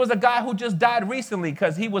 There was a guy who just died recently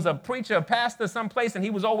because he was a preacher, a pastor someplace, and he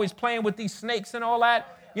was always playing with these snakes and all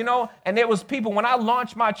that. And there was people, when I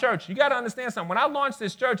launched my church, you got to understand something. When I launched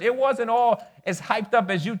this church, it wasn't all as hyped up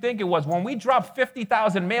as you think it was. When we dropped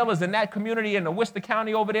 50,000 mailers in that community in the Worcester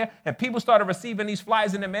County over there, and people started receiving these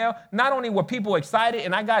flyers in the mail, not only were people excited,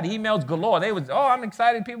 and I got emails galore. They was, I'm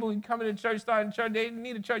excited. People coming to church, starting church. They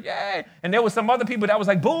need a church. Yay. And there was some other people that was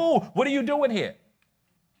like, boo, what are you doing here?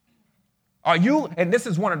 Are you, and this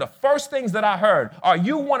is one of the first things that I heard, are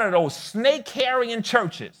you one of those snake-carrying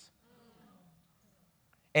churches?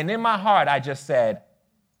 And in my heart, I just said,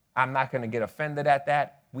 I'm not going to get offended at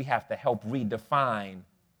that. We have to help redefine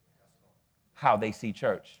how they see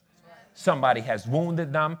church. Somebody has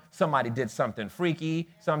wounded them. Somebody did something freaky.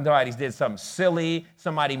 Somebody did something silly.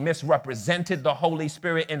 Somebody misrepresented the Holy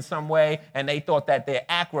Spirit in some way, and they thought that their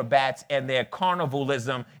acrobats and their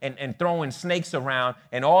carnivalism and throwing snakes around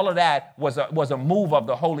and all of that was a move of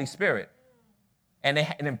the Holy Spirit. And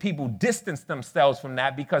then people distanced themselves from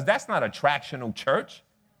that because that's not attractional church.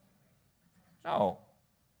 No,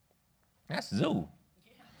 that's zoo.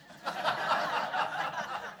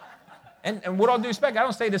 And with all due respect, I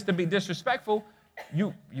don't say this to be disrespectful.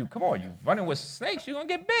 You come on, you running with snakes, you're going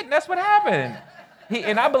to get bitten. That's what happened.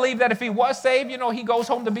 And I believe that if he was saved, he goes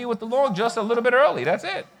home to be with the Lord just a little bit early. That's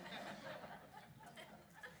it.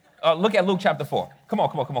 Look at Luke chapter 4. Come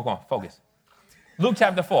on, focus. Luke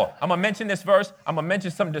chapter 4. I'm going to mention this verse. I'm going to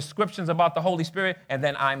mention some descriptions about the Holy Spirit, and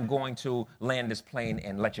then I'm going to land this plane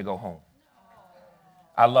and let you go home.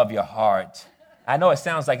 I love your heart. I know it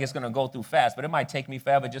sounds like it's going to go through fast, but it might take me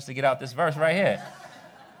forever just to get out this verse right here.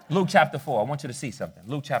 Luke chapter 4. I want you to see something.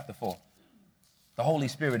 Luke chapter 4. The Holy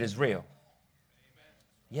Spirit is real.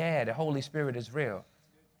 Yeah, the Holy Spirit is real.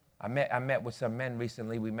 I met with some men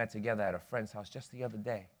recently. We met together at a friend's house just the other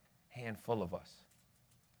day. Handful of us.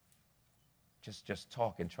 Just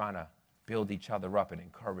talking, trying to build each other up and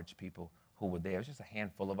encourage people who were there. It was just a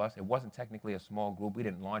handful of us. It wasn't technically a small group. We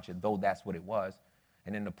didn't launch it, though that's what it was.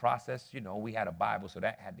 And in the process, we had a Bible, so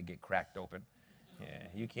that had to get cracked open. Yeah,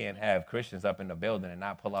 you can't have Christians up in the building and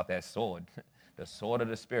not pull out that sword, the sword of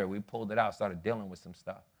the Spirit. We pulled it out, started dealing with some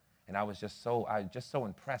stuff. And I was just so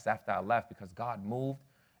impressed after I left because God moved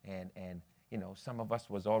and some of us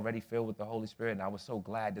was already filled with the Holy Spirit. And I was so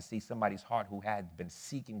glad to see somebody's heart who had been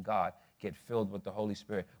seeking God get filled with the Holy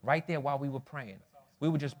Spirit. Right there while we were praying. We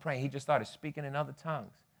were just praying. He just started speaking in other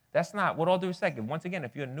tongues. That's not, with all due respect, once again,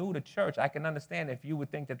 if you're new to church, I can understand if you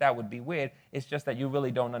would think that would be weird. It's just that you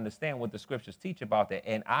really don't understand what the scriptures teach about that.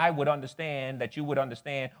 And I would understand that you would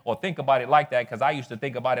understand or think about it like that because I used to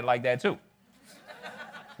think about it like that too.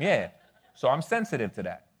 Yeah. So I'm sensitive to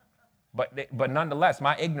that. But nonetheless,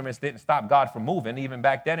 my ignorance didn't stop God from moving even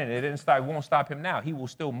back then, and it won't stop him now. He will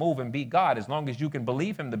still move and be God. As long as you can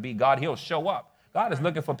believe him to be God, he'll show up. God is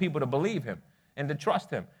looking for people to believe him and to trust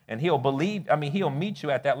him. And he'll meet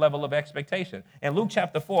you at that level of expectation. In Luke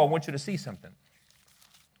chapter 4, I want you to see something.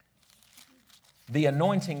 The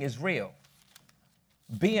anointing is real.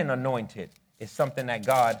 Being anointed is something that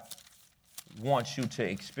God wants you to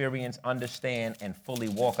experience, understand, and fully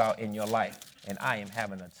walk out in your life. And I am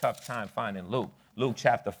having a tough time finding Luke. Luke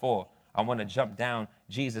chapter 4. I want to jump down.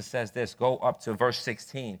 Jesus says this. Go up to verse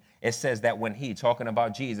 16. It says that when talking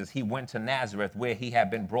about Jesus, he went to Nazareth where he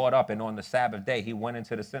had been brought up, and on the Sabbath day, he went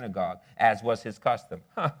into the synagogue, as was his custom.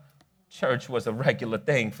 Church was a regular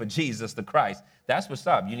thing for Jesus the Christ. That's what's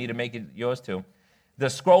up. You need to make it yours too. The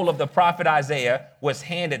scroll of the prophet Isaiah was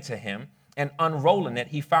handed to him, and unrolling it,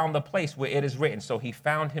 he found the place where it is written. So he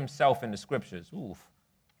found himself in the scriptures. Oof,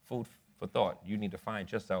 food for thought. You need to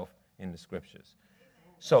find yourself in the scriptures.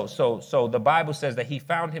 So the Bible says that he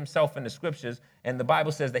found himself in the scriptures, and the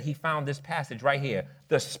Bible says that he found this passage right here.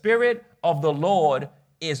 The Spirit of the Lord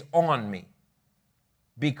is on me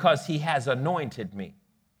because he has anointed me.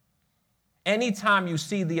 Anytime you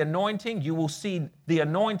see the anointing, you will see the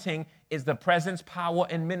anointing is the presence, power,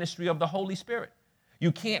 and ministry of the Holy Spirit.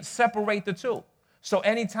 You can't separate the two. So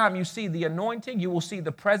anytime you see the anointing, you will see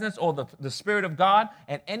the presence or the Spirit of God.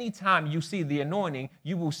 And anytime you see the anointing,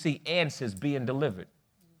 you will see answers being delivered.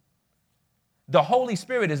 The Holy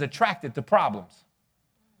Spirit is attracted to problems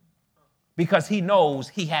because he knows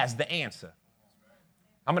he has the answer.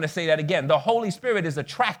 I'm going to say that again. The Holy Spirit is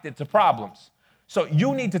attracted to problems. So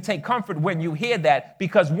you need to take comfort when you hear that,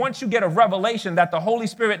 because once you get a revelation that the Holy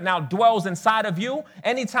Spirit now dwells inside of you,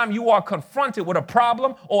 anytime you are confronted with a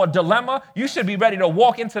problem or a dilemma, you should be ready to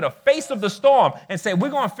walk into the face of the storm and say, we're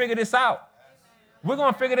going to figure this out. We're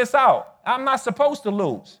going to figure this out. I'm not supposed to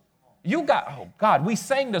lose. Oh God, we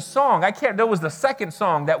sang the song. There was the second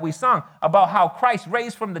song that we sung about how Christ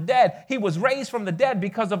raised from the dead. He was raised from the dead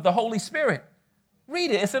because of the Holy Spirit.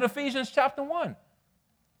 Read it. It's in Ephesians chapter 1.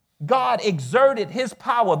 God exerted his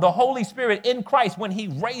power, the Holy Spirit in Christ, when he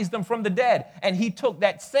raised them from the dead. And he took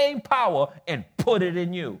that same power and put it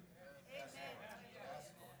in you.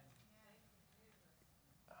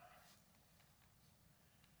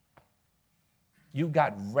 You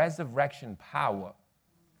got resurrection power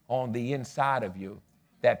on the inside of you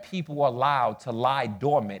that people are allowed to lie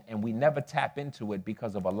dormant, and we never tap into it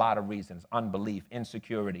because of a lot of reasons. Unbelief,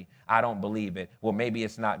 insecurity, I don't believe it. Well, maybe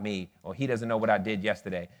it's not me, or he doesn't know what I did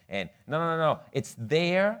yesterday. And no. It's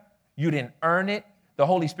there. You didn't earn it. The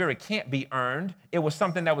Holy Spirit can't be earned. It was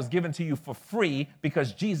something that was given to you for free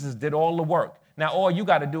because Jesus did all the work. Now, all you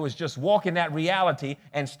got to do is just walk in that reality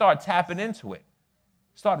and start tapping into it.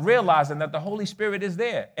 Start realizing that the Holy Spirit is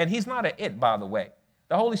there. And he's not an it, by the way.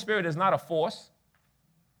 The Holy Spirit is not a force.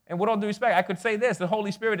 And with all due respect, I could say this: the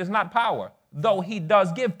Holy Spirit is not power, though he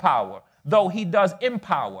does give power, though he does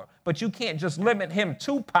empower. But you can't just limit him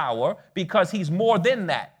to power because he's more than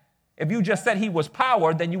that. If you just said he was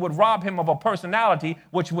power, then you would rob him of a personality,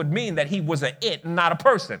 which would mean that he was an it, not a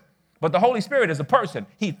person. But the Holy Spirit is a person.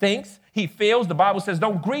 He thinks, he feels. The Bible says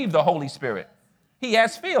don't grieve the Holy Spirit. He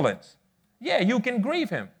has feelings. Yeah, you can grieve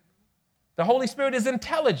him. The Holy Spirit is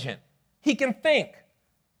intelligent. He can think.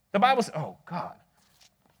 The Bible says, oh, God.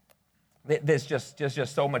 There's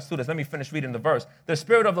just so much to this. Let me finish reading the verse. The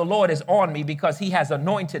Spirit of the Lord is on me because he has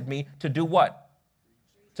anointed me to do what?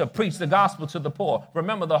 To preach the gospel to the poor.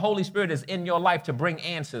 Remember, the Holy Spirit is in your life to bring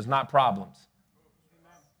answers, not problems.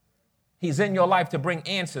 He's in your life to bring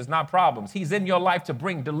answers, not problems. He's in your life to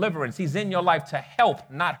bring deliverance. He's in your life to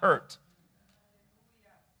help, not hurt.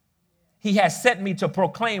 He has sent me to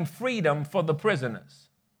proclaim freedom for the prisoners.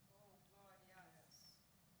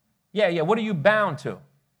 Yeah. What are you bound to?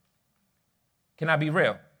 Can I be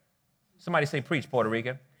real? Somebody say preach, Puerto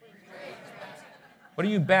Rican. What are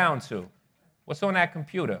you bound to? What's on that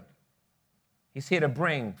computer? He's here to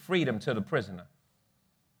bring freedom to the prisoner.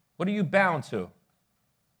 What are you bound to?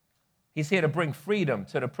 He's here to bring freedom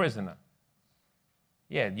to the prisoner.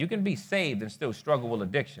 Yeah, you can be saved and still struggle with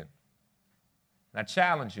addiction. And I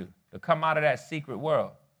challenge you to come out of that secret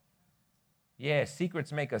world. Yeah,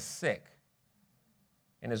 secrets make us sick.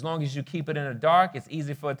 And as long as you keep it in the dark, it's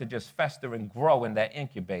easy for it to just fester and grow in that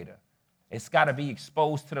incubator. It's got to be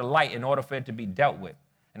exposed to the light in order for it to be dealt with.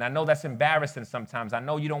 And I know that's embarrassing sometimes. I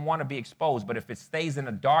know you don't want to be exposed, but if it stays in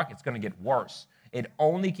the dark, it's going to get worse. It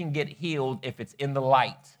only can get healed if it's in the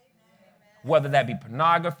light. Whether that be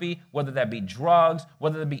pornography, whether that be drugs,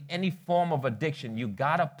 whether that be any form of addiction, you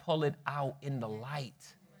got to pull it out in the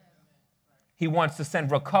light. He wants to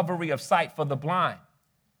send recovery of sight for the blind,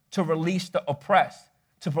 to release the oppressed,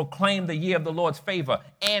 to proclaim the year of the Lord's favor.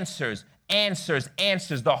 Answers.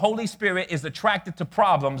 The Holy Spirit is attracted to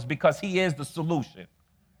problems because he is the solution.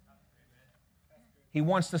 He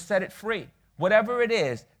wants to set it free. Whatever it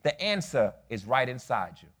is, the answer is right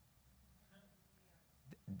inside you.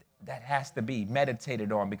 That has to be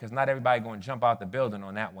meditated on because not everybody going to jump out the building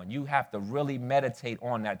on that one. You have to really meditate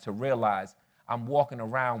on that to realize I'm walking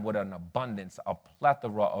around with an abundance, a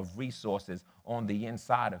plethora of resources on the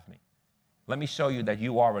inside of me. Let me show you that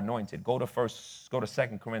you are anointed. Go to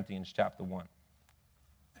 2 Corinthians chapter 1.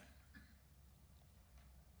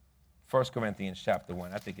 1 Corinthians chapter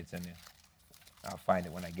 1. I think it's in there. I'll find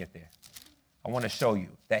it when I get there. I want to show you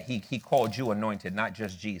that he called you anointed, not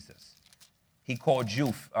just Jesus. He called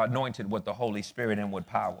you anointed with the Holy Spirit and with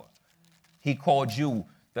power. He called you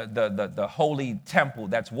the holy temple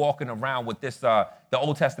that's walking around with this, the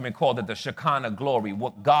Old Testament called it the Shekinah glory,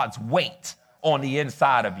 what God's weight on the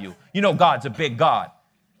inside of you. You know God's a big God.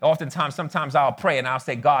 Sometimes I'll pray and I'll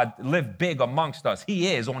say, God, live big amongst us.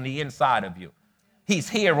 He is on the inside of you. He's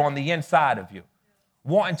here on the inside of you,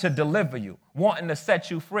 wanting to deliver you, wanting to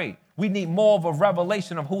set you free. We need more of a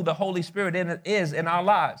revelation of who the Holy Spirit is in our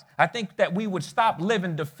lives. I think that we would stop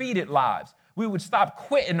living defeated lives. We would stop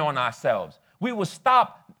quitting on ourselves. We would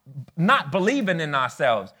stop not believing in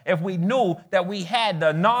ourselves if we knew that we had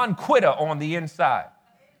the non-quitter on the inside.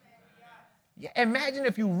 Imagine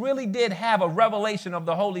if you really did have a revelation of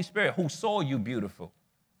the Holy Spirit who saw you beautiful,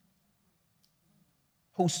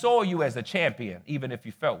 who saw you as a champion, even if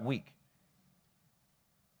you felt weak.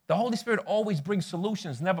 The Holy Spirit always brings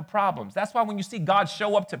solutions, never problems. That's why when you see God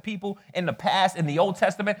show up to people in the past, in the Old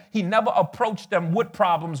Testament, he never approached them with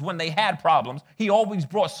problems when they had problems. He always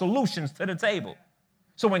brought solutions to the table.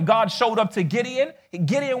 So when God showed up to Gideon,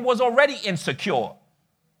 Gideon was already insecure.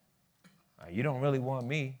 You don't really want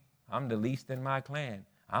me. I'm the least in my clan.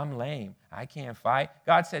 I'm lame. I can't fight.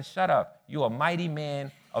 God said, shut up. You're a mighty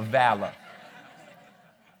man of valor.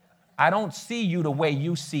 I don't see you the way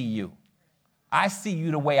you see you. I see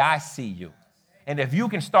you the way I see you. And if you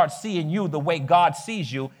can start seeing you the way God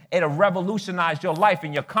sees you, it'll revolutionize your life,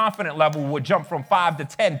 and your confidence level will jump from 5 to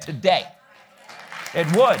 10 today. It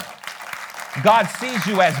would. God sees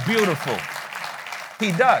you as beautiful.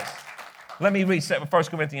 He does. Let me read 1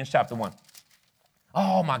 Corinthians chapter 1.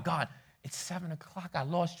 Oh, my God. It's 7 o'clock. I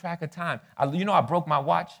lost track of time. I broke my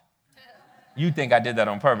watch? You think I did that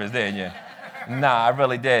on purpose, didn't you? Nah, I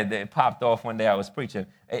really did. It popped off one day I was preaching.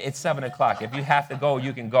 It's 7 o'clock. If you have to go,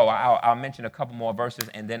 you can go. I'll mention a couple more verses,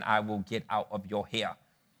 and then I will get out of your hair.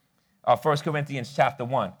 1 Corinthians chapter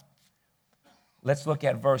 1. Let's look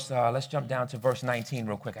at let's jump down to verse 19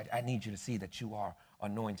 real quick. I need you to see that you are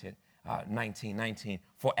anointed. 19.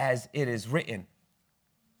 For as it is written.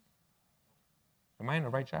 Am I in the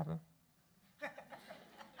right chapter?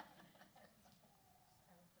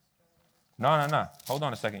 No. Hold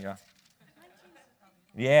on a second, y'all.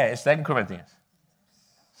 Yeah, it's 2 Corinthians.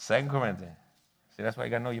 2 Corinthians. See, that's why you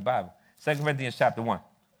got to know your Bible. 2 Corinthians chapter 1.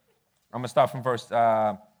 I'm going to start from verse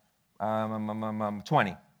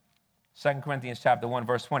 20. 2 Corinthians chapter 1,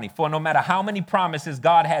 verse 20. For no matter how many promises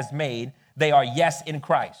God has made, they are yes in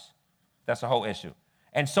Christ. That's the whole issue.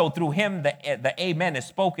 And so through him, the amen is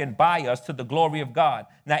spoken by us to the glory of God.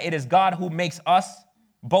 Now it is God who makes us,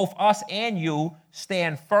 both us and you,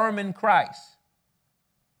 stand firm in Christ.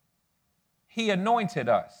 He anointed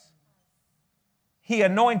us. He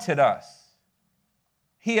anointed us.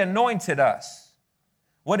 He anointed us.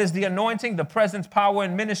 What is the anointing? The presence, power,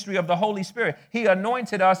 and ministry of the Holy Spirit. He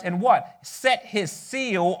anointed us and what? Set his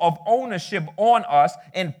seal of ownership on us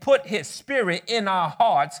and put his spirit in our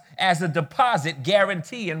hearts as a deposit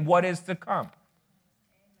guaranteeing what is to come. Amen.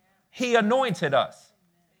 He anointed us.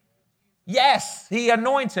 Yes, he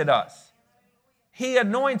anointed us. He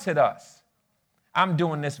anointed us. I'm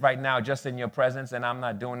doing this right now just in your presence, and I'm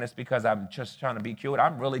not doing this because I'm just trying to be cute.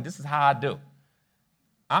 This is how I do.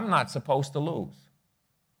 I'm not supposed to lose.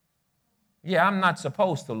 Yeah, I'm not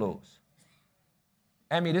supposed to lose.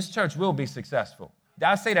 I mean, this church will be successful.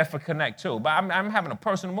 I say that for Connect too, but I'm having a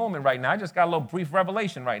personal moment right now. I just got a little brief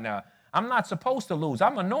revelation right now. I'm not supposed to lose.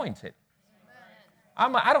 I'm anointed.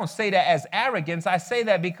 I don't say that as arrogance. I say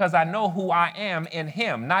that because I know who I am in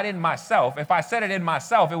him, not in myself. If I said it in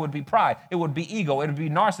myself, it would be pride. It would be ego. It would be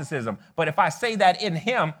narcissism. But if I say that in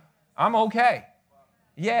him, I'm okay.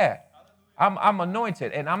 Yeah. I'm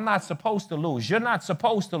anointed, and I'm not supposed to lose. You're not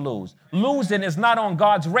supposed to lose. Losing is not on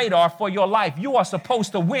God's radar for your life. You are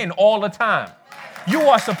supposed to win all the time. You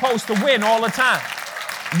are supposed to win all the time.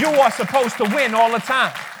 You are supposed to win all the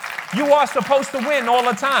time. You are supposed to win all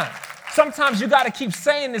the time. Sometimes you got to keep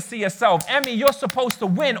saying this to yourself. Emmy, you're supposed to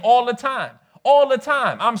win all the time. All the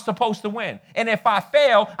time, I'm supposed to win. And if I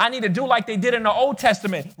fail, I need to do like they did in the Old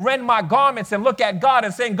Testament, rend my garments and look at God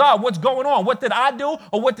and say, God, what's going on? What did I do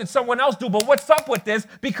or what did someone else do? But what's up with this?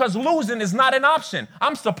 Because losing is not an option.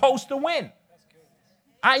 I'm supposed to win.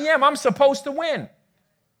 I'm supposed to win.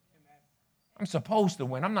 I'm supposed to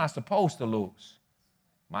win. I'm not supposed to lose.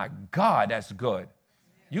 My God, that's good.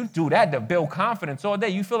 You do that to build confidence all day.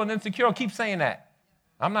 You feeling insecure, keep saying that.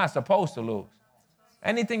 I'm not supposed to lose.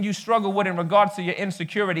 Anything you struggle with in regards to your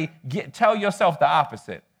insecurity, tell yourself the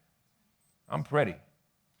opposite. I'm pretty.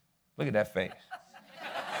 Look at that face.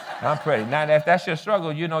 I'm pretty. Now, if that's your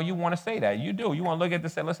struggle, you want to say that. You do. You want to look at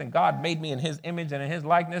this and say, listen, God made me in his image and in his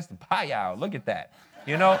likeness. Pow, look at that.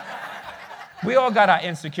 We all got our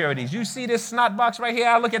insecurities. You see this snot box right here?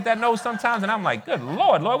 I look at that nose sometimes, and I'm like, good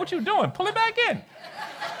Lord, what you doing? Pull it back in.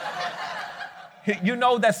 You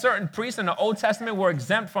know that certain priests in the Old Testament were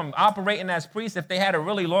exempt from operating as priests if they had a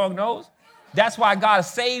really long nose? That's why God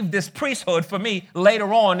saved this priesthood for me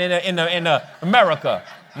later on in America,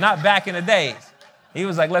 not back in the days. He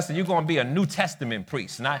was like, listen, you're going to be a New Testament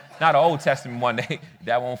priest, not an Old Testament one.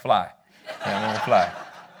 That won't fly. That won't fly.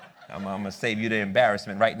 I'm going to save you the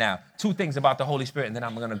embarrassment right now. 2 things about the Holy Spirit, and then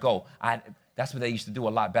I'm going to go. That's what they used to do a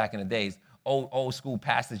lot back in the days. Old school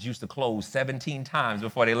pastors used to close 17 times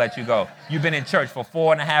before they let you go. You've been in church for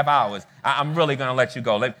 4.5 hours. I'm really going to let you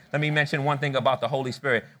go. Let me mention one thing about the Holy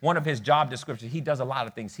Spirit. One of his job descriptions, he does a lot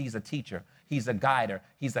of things. He's a teacher. He's a guider.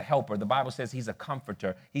 He's a helper. The Bible says he's a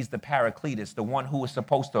comforter. He's the paracletus, the one who is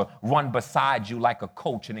supposed to run beside you like a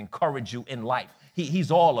coach and encourage you in life. He's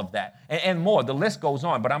all of that and more. The list goes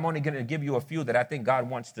on, but I'm only going to give you a few that I think God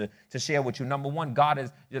wants to share with you. Number one,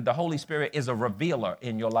 the Holy Spirit is a revealer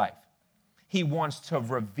in your life. He wants to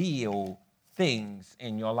reveal things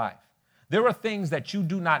in your life. There are things that you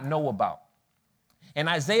do not know about. In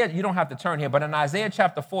Isaiah, you don't have to turn here, but in Isaiah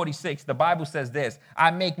chapter 46, the Bible says this: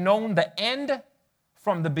 I make known the end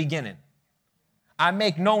from the beginning. I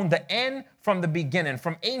make known the end from the beginning,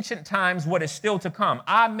 from ancient times, what is still to come.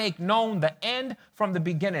 I make known the end from the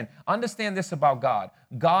beginning. Understand this about God.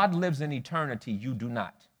 God lives in eternity. You do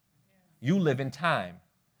not. You live in time.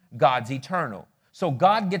 God's eternal. So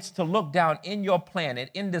God gets to look down in your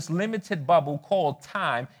planet, in this limited bubble called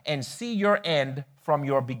time, and see your end from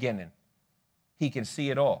your beginning. He can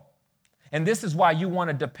see it all. And this is why you want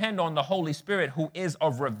to depend on the Holy Spirit, who is a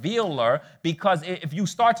revealer, because if you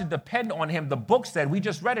start to depend on him, the book said, we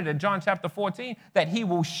just read it in John chapter 14, that he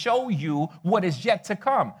will show you what is yet to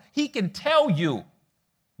come. He can tell you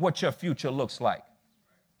what your future looks like.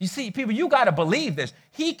 You see, people, you got to believe this.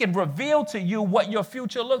 He can reveal to you what your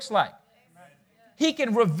future looks like. He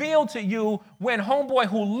can reveal to you when homeboy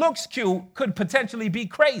who looks cute could potentially be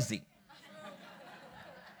crazy.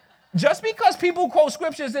 Just because people quote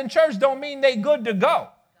scriptures in church don't mean they good to go.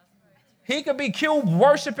 He could be cute,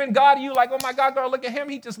 worshiping God, and you like, oh my God, girl, look at him.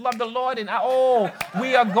 He just loved the Lord. And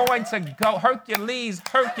we are going to go Hercules.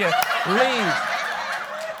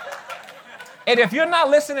 And if you're not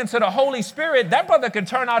listening to the Holy Spirit, that brother can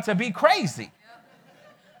turn out to be crazy.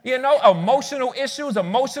 You know, emotional issues,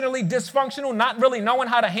 emotionally dysfunctional, not really knowing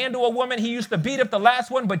how to handle a woman. He used to beat up the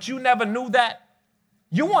last one, but you never knew that.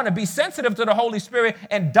 You want to be sensitive to the Holy Spirit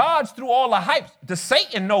and dodge through all the hype. The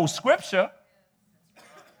Satan knows scripture.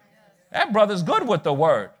 That brother's good with the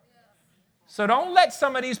word. So don't let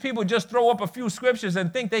some of these people just throw up a few scriptures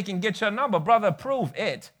and think they can get your number. Brother, prove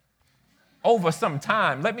it over some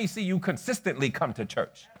time. Let me see you consistently come to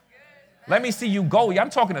church. Let me see you go. I'm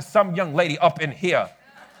talking to some young lady up in here.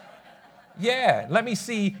 Yeah, let me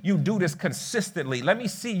see you do this consistently. Let me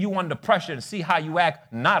see you under pressure and see how you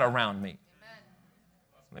act not around me.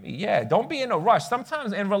 Don't be in a rush.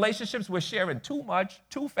 Sometimes in relationships, we're sharing too much,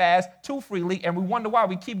 too fast, too freely, and we wonder why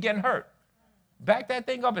we keep getting hurt. Back that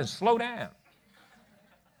thing up and slow down.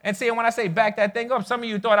 And see, when I say back that thing up, some of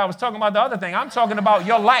you thought I was talking about the other thing. I'm talking about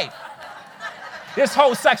your life. This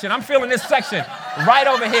whole section, I'm feeling this section right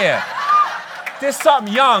over here. There's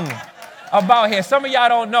something young about here. Some of y'all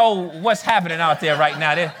don't know what's happening out there right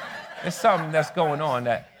now. There's something that's going on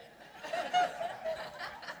that.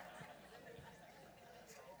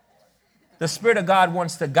 The Spirit of God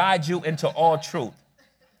wants to guide you into all truth.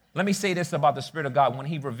 Let me say this about the Spirit of God. When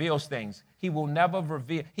he reveals things, he will never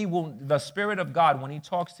reveal. The Spirit of God, when he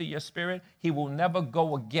talks to your spirit, he will never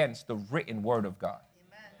go against the written word of God.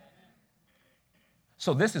 Amen.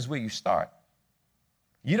 So this is where you start.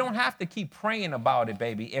 You don't have to keep praying about it,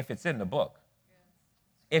 baby, if it's in the book.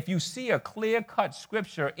 If you see a clear-cut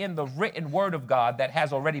scripture in the written word of God that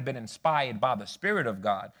has already been inspired by the Spirit of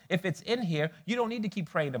God, if it's in here, you don't need to keep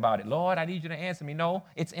praying about it. Lord, I need you to answer me. No,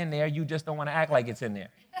 it's in there. You just don't want to act like it's in there.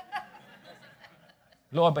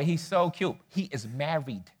 Lord, but he's so cute. He is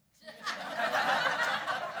married.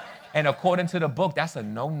 And according to the book, that's a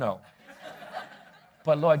no-no.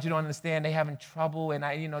 But Lord, you don't understand. They having trouble.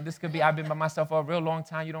 And this could be, I've been by myself for a real long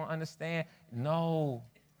time. You don't understand. No,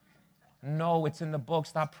 it's in the book.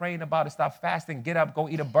 Stop praying about it. Stop fasting. Get up. Go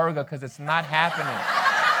eat a burger because it's not happening.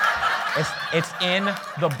 It's in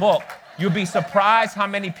the book. You'll be surprised how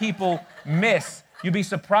many people miss. You'll be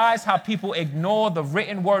surprised how people ignore the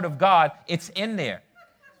written word of God. It's in there.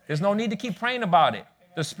 There's no need to keep praying about it.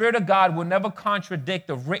 The Spirit of God will never contradict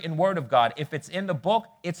the written word of God. If it's in the book,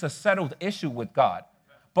 it's a settled issue with God.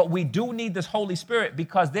 But we do need this Holy Spirit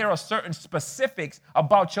because there are certain specifics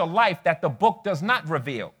about your life that the book does not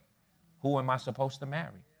reveal. Who am I supposed to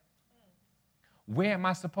marry? Where am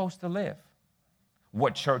I supposed to live?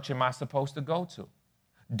 What church am I supposed to go to?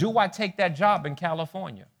 Do I take that job in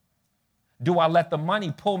California? Do I let the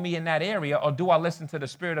money pull me in that area, or do I listen to the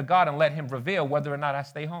Spirit of God and let him reveal whether or not I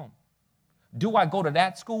stay home? Do I go to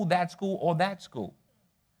that school, or that school?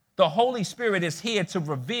 The Holy Spirit is here to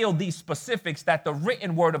reveal these specifics that the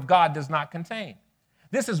written word of God does not contain.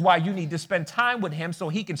 This is why you need to spend time with him so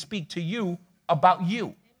he can speak to you about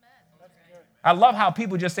you. I love how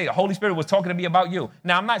people just say the Holy Spirit was talking to me about you.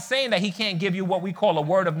 Now, I'm not saying that he can't give you what we call a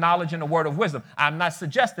word of knowledge and a word of wisdom. I'm not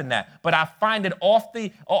suggesting that. But I find it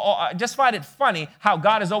just find it funny how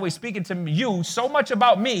God is always speaking to you so much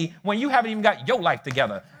about me when you haven't even got your life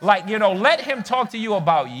together. Like, let him talk to you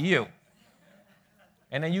about you.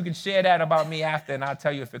 And then you can share that about me after, and I'll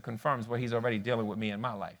tell you if it confirms what he's already dealing with me in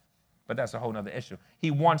my life. But that's a whole other issue.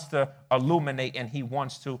 He wants to illuminate and he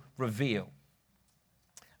wants to reveal.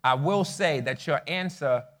 I will say that your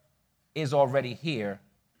answer is already here.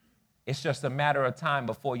 It's just a matter of time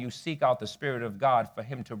before you seek out the Spirit of God for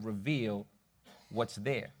him to reveal what's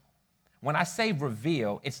there. When I say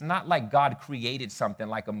reveal, it's not like God created something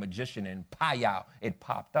like a magician and pow, it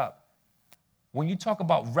popped up. When you talk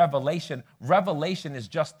about revelation, revelation is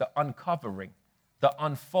just the uncovering, the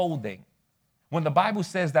unfolding. When the Bible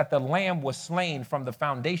says that the Lamb was slain from the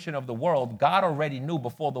foundation of the world, God already knew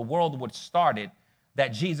before the world was started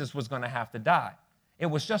that Jesus was going to have to die. It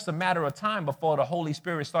was just a matter of time before the Holy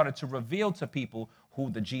Spirit started to reveal to people who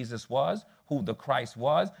the Jesus was, who the Christ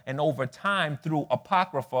was, and over time through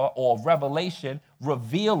apocrypha or revelation,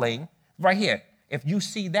 revealing, right here. If you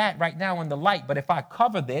see that right now in the light, but if I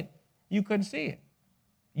covered it, you couldn't see it.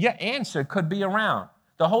 Your answer could be around.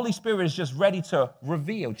 The Holy Spirit is just ready to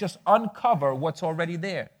reveal, just uncover what's already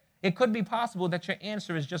there. It could be possible that your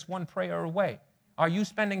answer is just one prayer away. Are you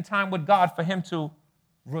spending time with God for him to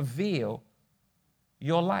reveal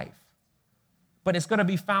your life? But it's going to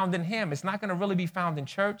be found in him. It's not going to really be found in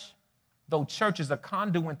church, though church is a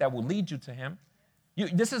conduit that will lead you to him.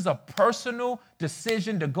 This is a personal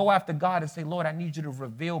decision to go after God and say, Lord, I need you to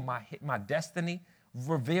reveal my destiny.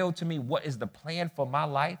 Reveal to me what is the plan for my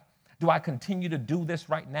life. Do I continue to do this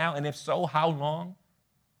right now? And if so, how long?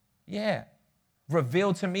 Yeah.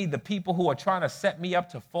 Reveal to me the people who are trying to set me up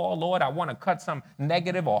to fall, Lord. I want to cut some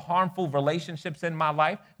negative or harmful relationships in my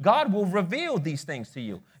life. God will reveal these things to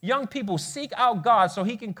you. Young people, seek out God so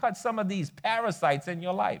he can cut some of these parasites in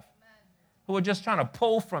your life who are just trying to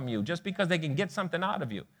pull from you just because they can get something out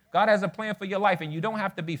of you. God has a plan for your life, and you don't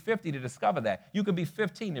have to be 50 to discover that. You could be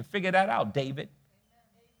 15 and figure that out, David.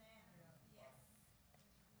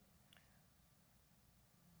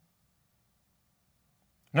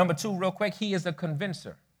 Number 2, real quick, he is a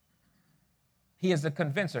convincer. He is a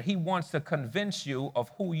convincer. He wants to convince you of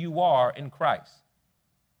who you are in Christ.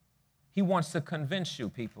 He wants to convince you,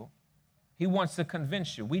 people. He wants to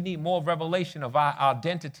convince you. We need more revelation of our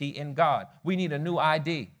identity in God. We need a new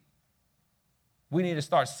ID. We need to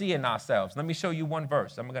start seeing ourselves. Let me show you one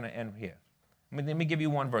verse. I'm going to end here. Let me give you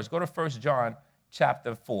one verse. Go to 1 John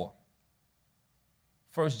chapter 4.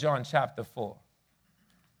 1 John chapter 4.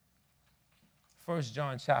 1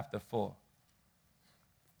 John chapter 4.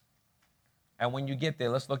 And when you get there,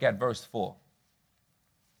 let's look at verse 4.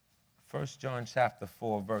 1 John chapter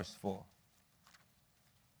 4, verse 4.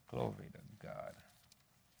 Glory to God.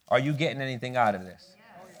 Are you getting anything out of this?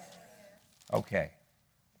 Yes. Okay.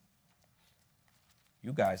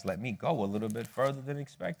 You guys let me go a little bit further than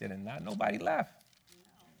expected, and not nobody left.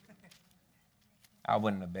 I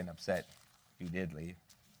wouldn't have been upset if you did leave.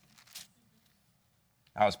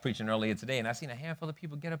 I was preaching earlier today, and I seen a handful of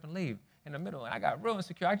people get up and leave in the middle, and I got real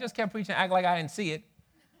insecure. I just kept preaching, act like I didn't see it,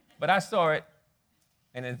 but I saw it,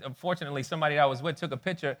 and then, unfortunately, somebody that I was with took a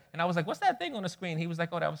picture, and I was like, what's that thing on the screen? He was like,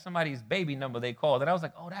 oh, that was somebody's baby number they called, and I was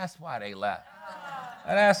like, oh, that's why they left.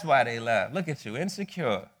 That's why they left. Look at you,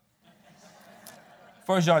 insecure.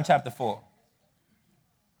 1 John chapter 4.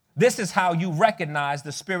 This is how you recognize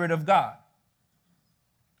the Spirit of God.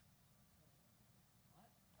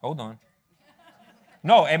 Hold on.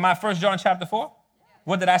 No, am I 1 John chapter 4?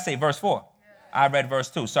 What did I say? Verse 4. I read verse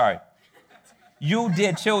 2. Sorry. You,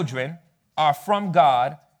 dear children, are from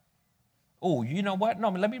God. Oh, you know what? No,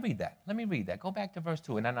 let me read that. Go back to verse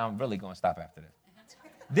 2, and then I'm really going to stop after this.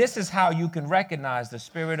 This is how you can recognize the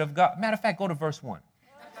Spirit of God. Matter of fact, go to verse 1.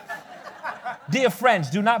 Dear friends,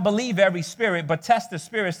 do not believe every spirit, but test the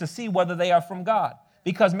spirits to see whether they are from God,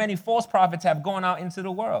 because many false prophets have gone out into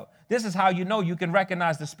the world. This is how you know you can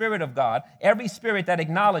recognize the Spirit of God. Every spirit that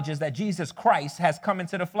acknowledges that Jesus Christ has come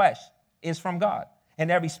into the flesh is from God. And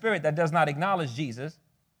every spirit that does not acknowledge Jesus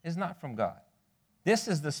is not from God. This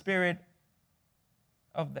is the spirit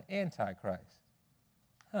of the Antichrist.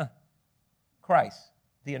 Christ,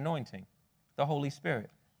 the anointing, the Holy Spirit.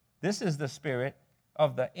 This is the spirit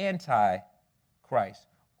of the Antichrist,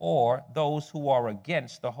 or those who are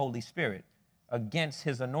against the Holy Spirit, against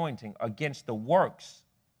his anointing, against the works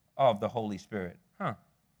of the Holy Spirit.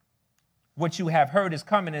 What you have heard is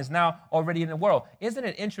coming is now already in the world. Isn't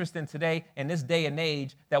it interesting today, in this day and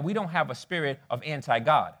age, that we don't have a spirit of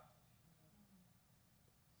anti-God?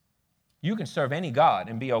 You can serve any God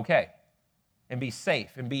and be okay, and be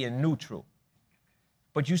safe, and be in neutral.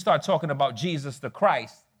 But you start talking about Jesus the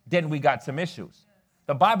Christ, then we got some issues.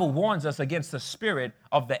 The Bible warns us against the spirit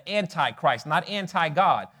of the Antichrist, not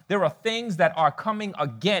anti-God. There are things that are coming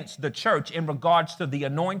against the church in regards to the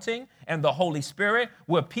anointing and the Holy Spirit,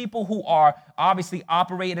 where people who are obviously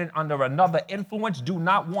operating under another influence do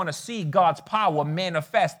not want to see God's power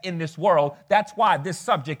manifest in this world. That's why this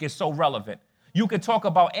subject is so relevant. You could talk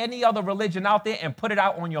about any other religion out there and put it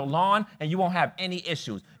out on your lawn, and you won't have any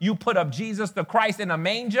issues. You put up Jesus the Christ in a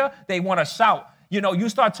manger, they want to shout. You know, you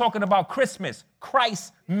start talking about Christmas,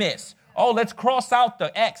 Christmas, Oh, let's cross out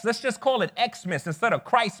the X. Let's just call it Xmas instead of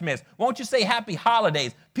Christmas. Won't you say happy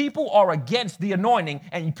holidays? People are against the anointing,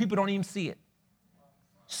 and people don't even see it.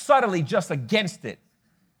 Subtly just against it.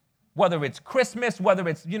 Whether it's Christmas, whether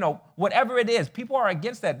it's, whatever it is, people are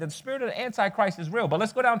against that. The spirit of the Antichrist is real. But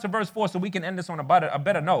let's go down to verse 4 so we can end this on a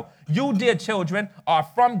better note. You, dear children, are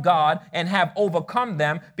from God and have overcome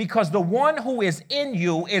them, because the one who is in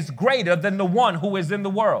you is greater than the one who is in the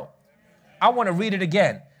world. I want to read it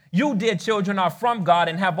again. You, dear children, are from God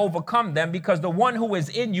and have overcome them, because the one who is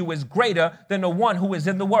in you is greater than the one who is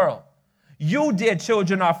in the world. You, dear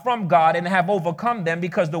children, are from God and have overcome them,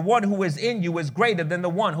 because the one who is in you is greater than the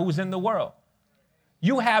one who is in the world.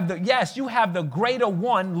 You have the greater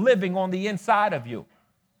one living on the inside of you.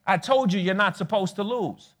 I told you you're not supposed to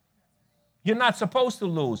lose. You're not supposed to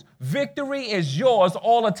lose. Victory is yours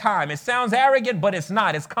all the time. It sounds arrogant, but it's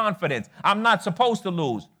not. It's confidence. I'm not supposed to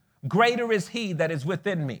lose. Greater is he that is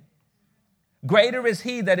within me. Greater is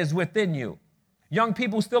he that is within you. Young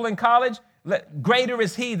people still in college, greater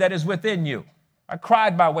is he that is within you. I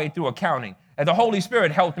cried my way through accounting, and the Holy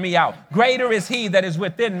Spirit helped me out. Greater is he that is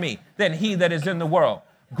within me than he that is in the world.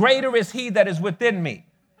 Greater is he that is within me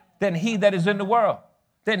than he that is in the world.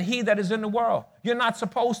 Than he that is in the world. You're not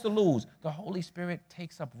supposed to lose. The Holy Spirit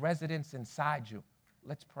takes up residence inside you.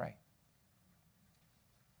 Let's pray.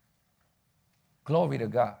 Glory to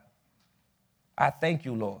God. I thank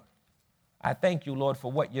you, Lord. I thank you, Lord,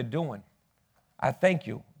 for what you're doing. I thank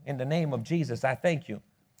you. In the name of Jesus, I thank you.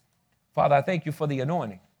 Father, I thank you for the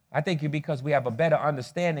anointing. I thank you because we have a better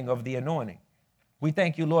understanding of the anointing. We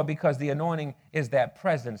thank you, Lord, because the anointing is that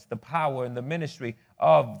presence, the power, and the ministry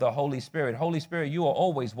of the Holy Spirit. Holy Spirit, you are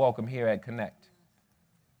always welcome here at Connect.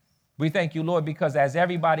 We thank you, Lord, because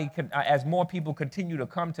as more people continue to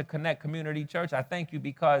come to Connect Community Church, I thank you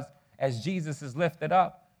because as Jesus is lifted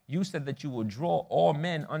up, you said that you will draw all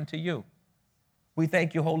men unto you. We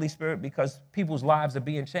thank you, Holy Spirit, because people's lives are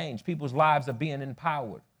being changed. People's lives are being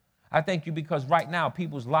empowered. I thank you because right now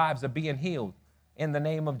people's lives are being healed in the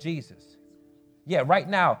name of Jesus. Yeah, right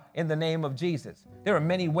now in the name of Jesus. There are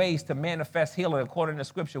many ways to manifest healing according to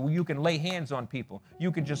Scripture where you can lay hands on people.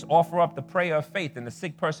 You can just offer up the prayer of faith and the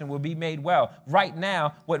sick person will be made well. Right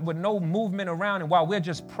now, with no movement around, and while we're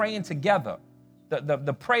just praying together,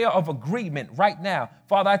 the prayer of agreement right now,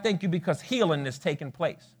 Father, I thank you because healing is taking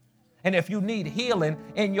place. And if you need healing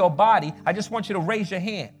in your body, I just want you to raise your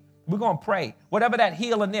hand. We're going to pray. Whatever that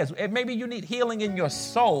healing is. Maybe you need healing in your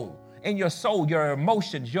soul. In your soul, your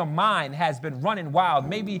emotions, your mind has been running wild.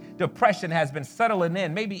 Maybe depression has been settling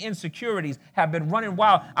in. Maybe insecurities have been running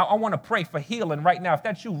wild. I want to pray for healing right now. If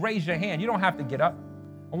that's you, raise your hand. You don't have to get up.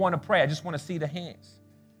 I want to pray. I just want to see the hands.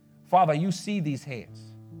 Father, you see these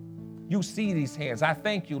hands. You see these hands. I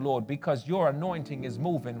thank you, Lord, because your anointing is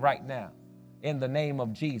moving right now. In the name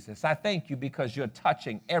of Jesus. I thank you because you're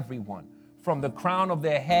touching everyone from the crown of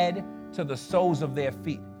their head to the soles of their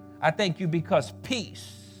feet. I thank you because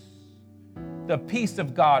peace, the peace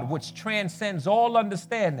of God, which transcends all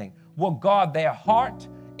understanding, will guard their heart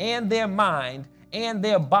and their mind and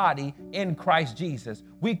their body in Christ Jesus.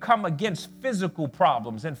 We come against physical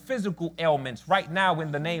problems and physical ailments right now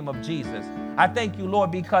in the name of Jesus. I thank you,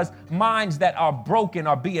 Lord, because minds that are broken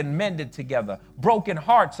are being mended together. Broken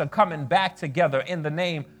hearts are coming back together in the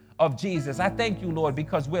name of Jesus. I thank you, Lord,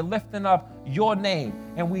 because we're lifting up your name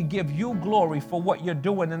and we give you glory for what you're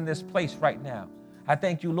doing in this place right now. I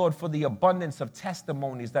thank you, Lord, for the abundance of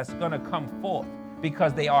testimonies that's going to come forth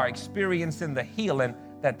because they are experiencing the healing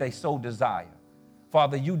that they so desire.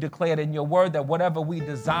 Father, you declared in your word that whatever we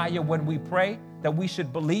desire when we pray, that we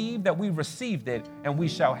should believe that we received it and we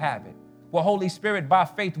shall have it. Well, Holy Spirit, by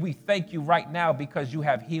faith, we thank you right now because you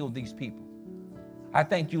have healed these people. I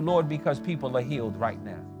thank you, Lord, because people are healed right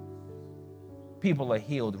now. People are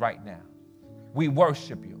healed right now. We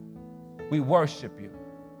worship you. We worship you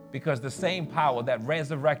because the same power that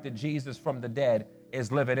resurrected Jesus from the dead is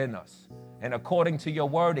living in us. And according to your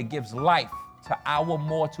word, it gives life to our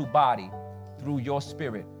mortal body through your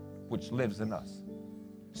spirit, which lives in us.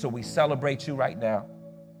 So we celebrate you right now.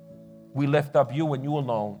 We lift up you and you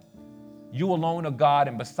alone. You alone are God,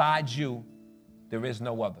 and besides you, there is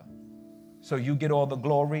no other. So you get all the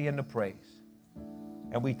glory and the praise.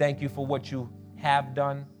 And we thank you for what you have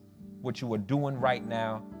done, what you are doing right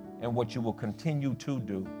now, and what you will continue to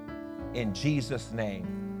do. In Jesus'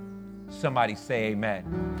 name, somebody say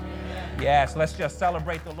amen. Yes, let's just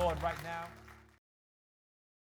celebrate the Lord right now.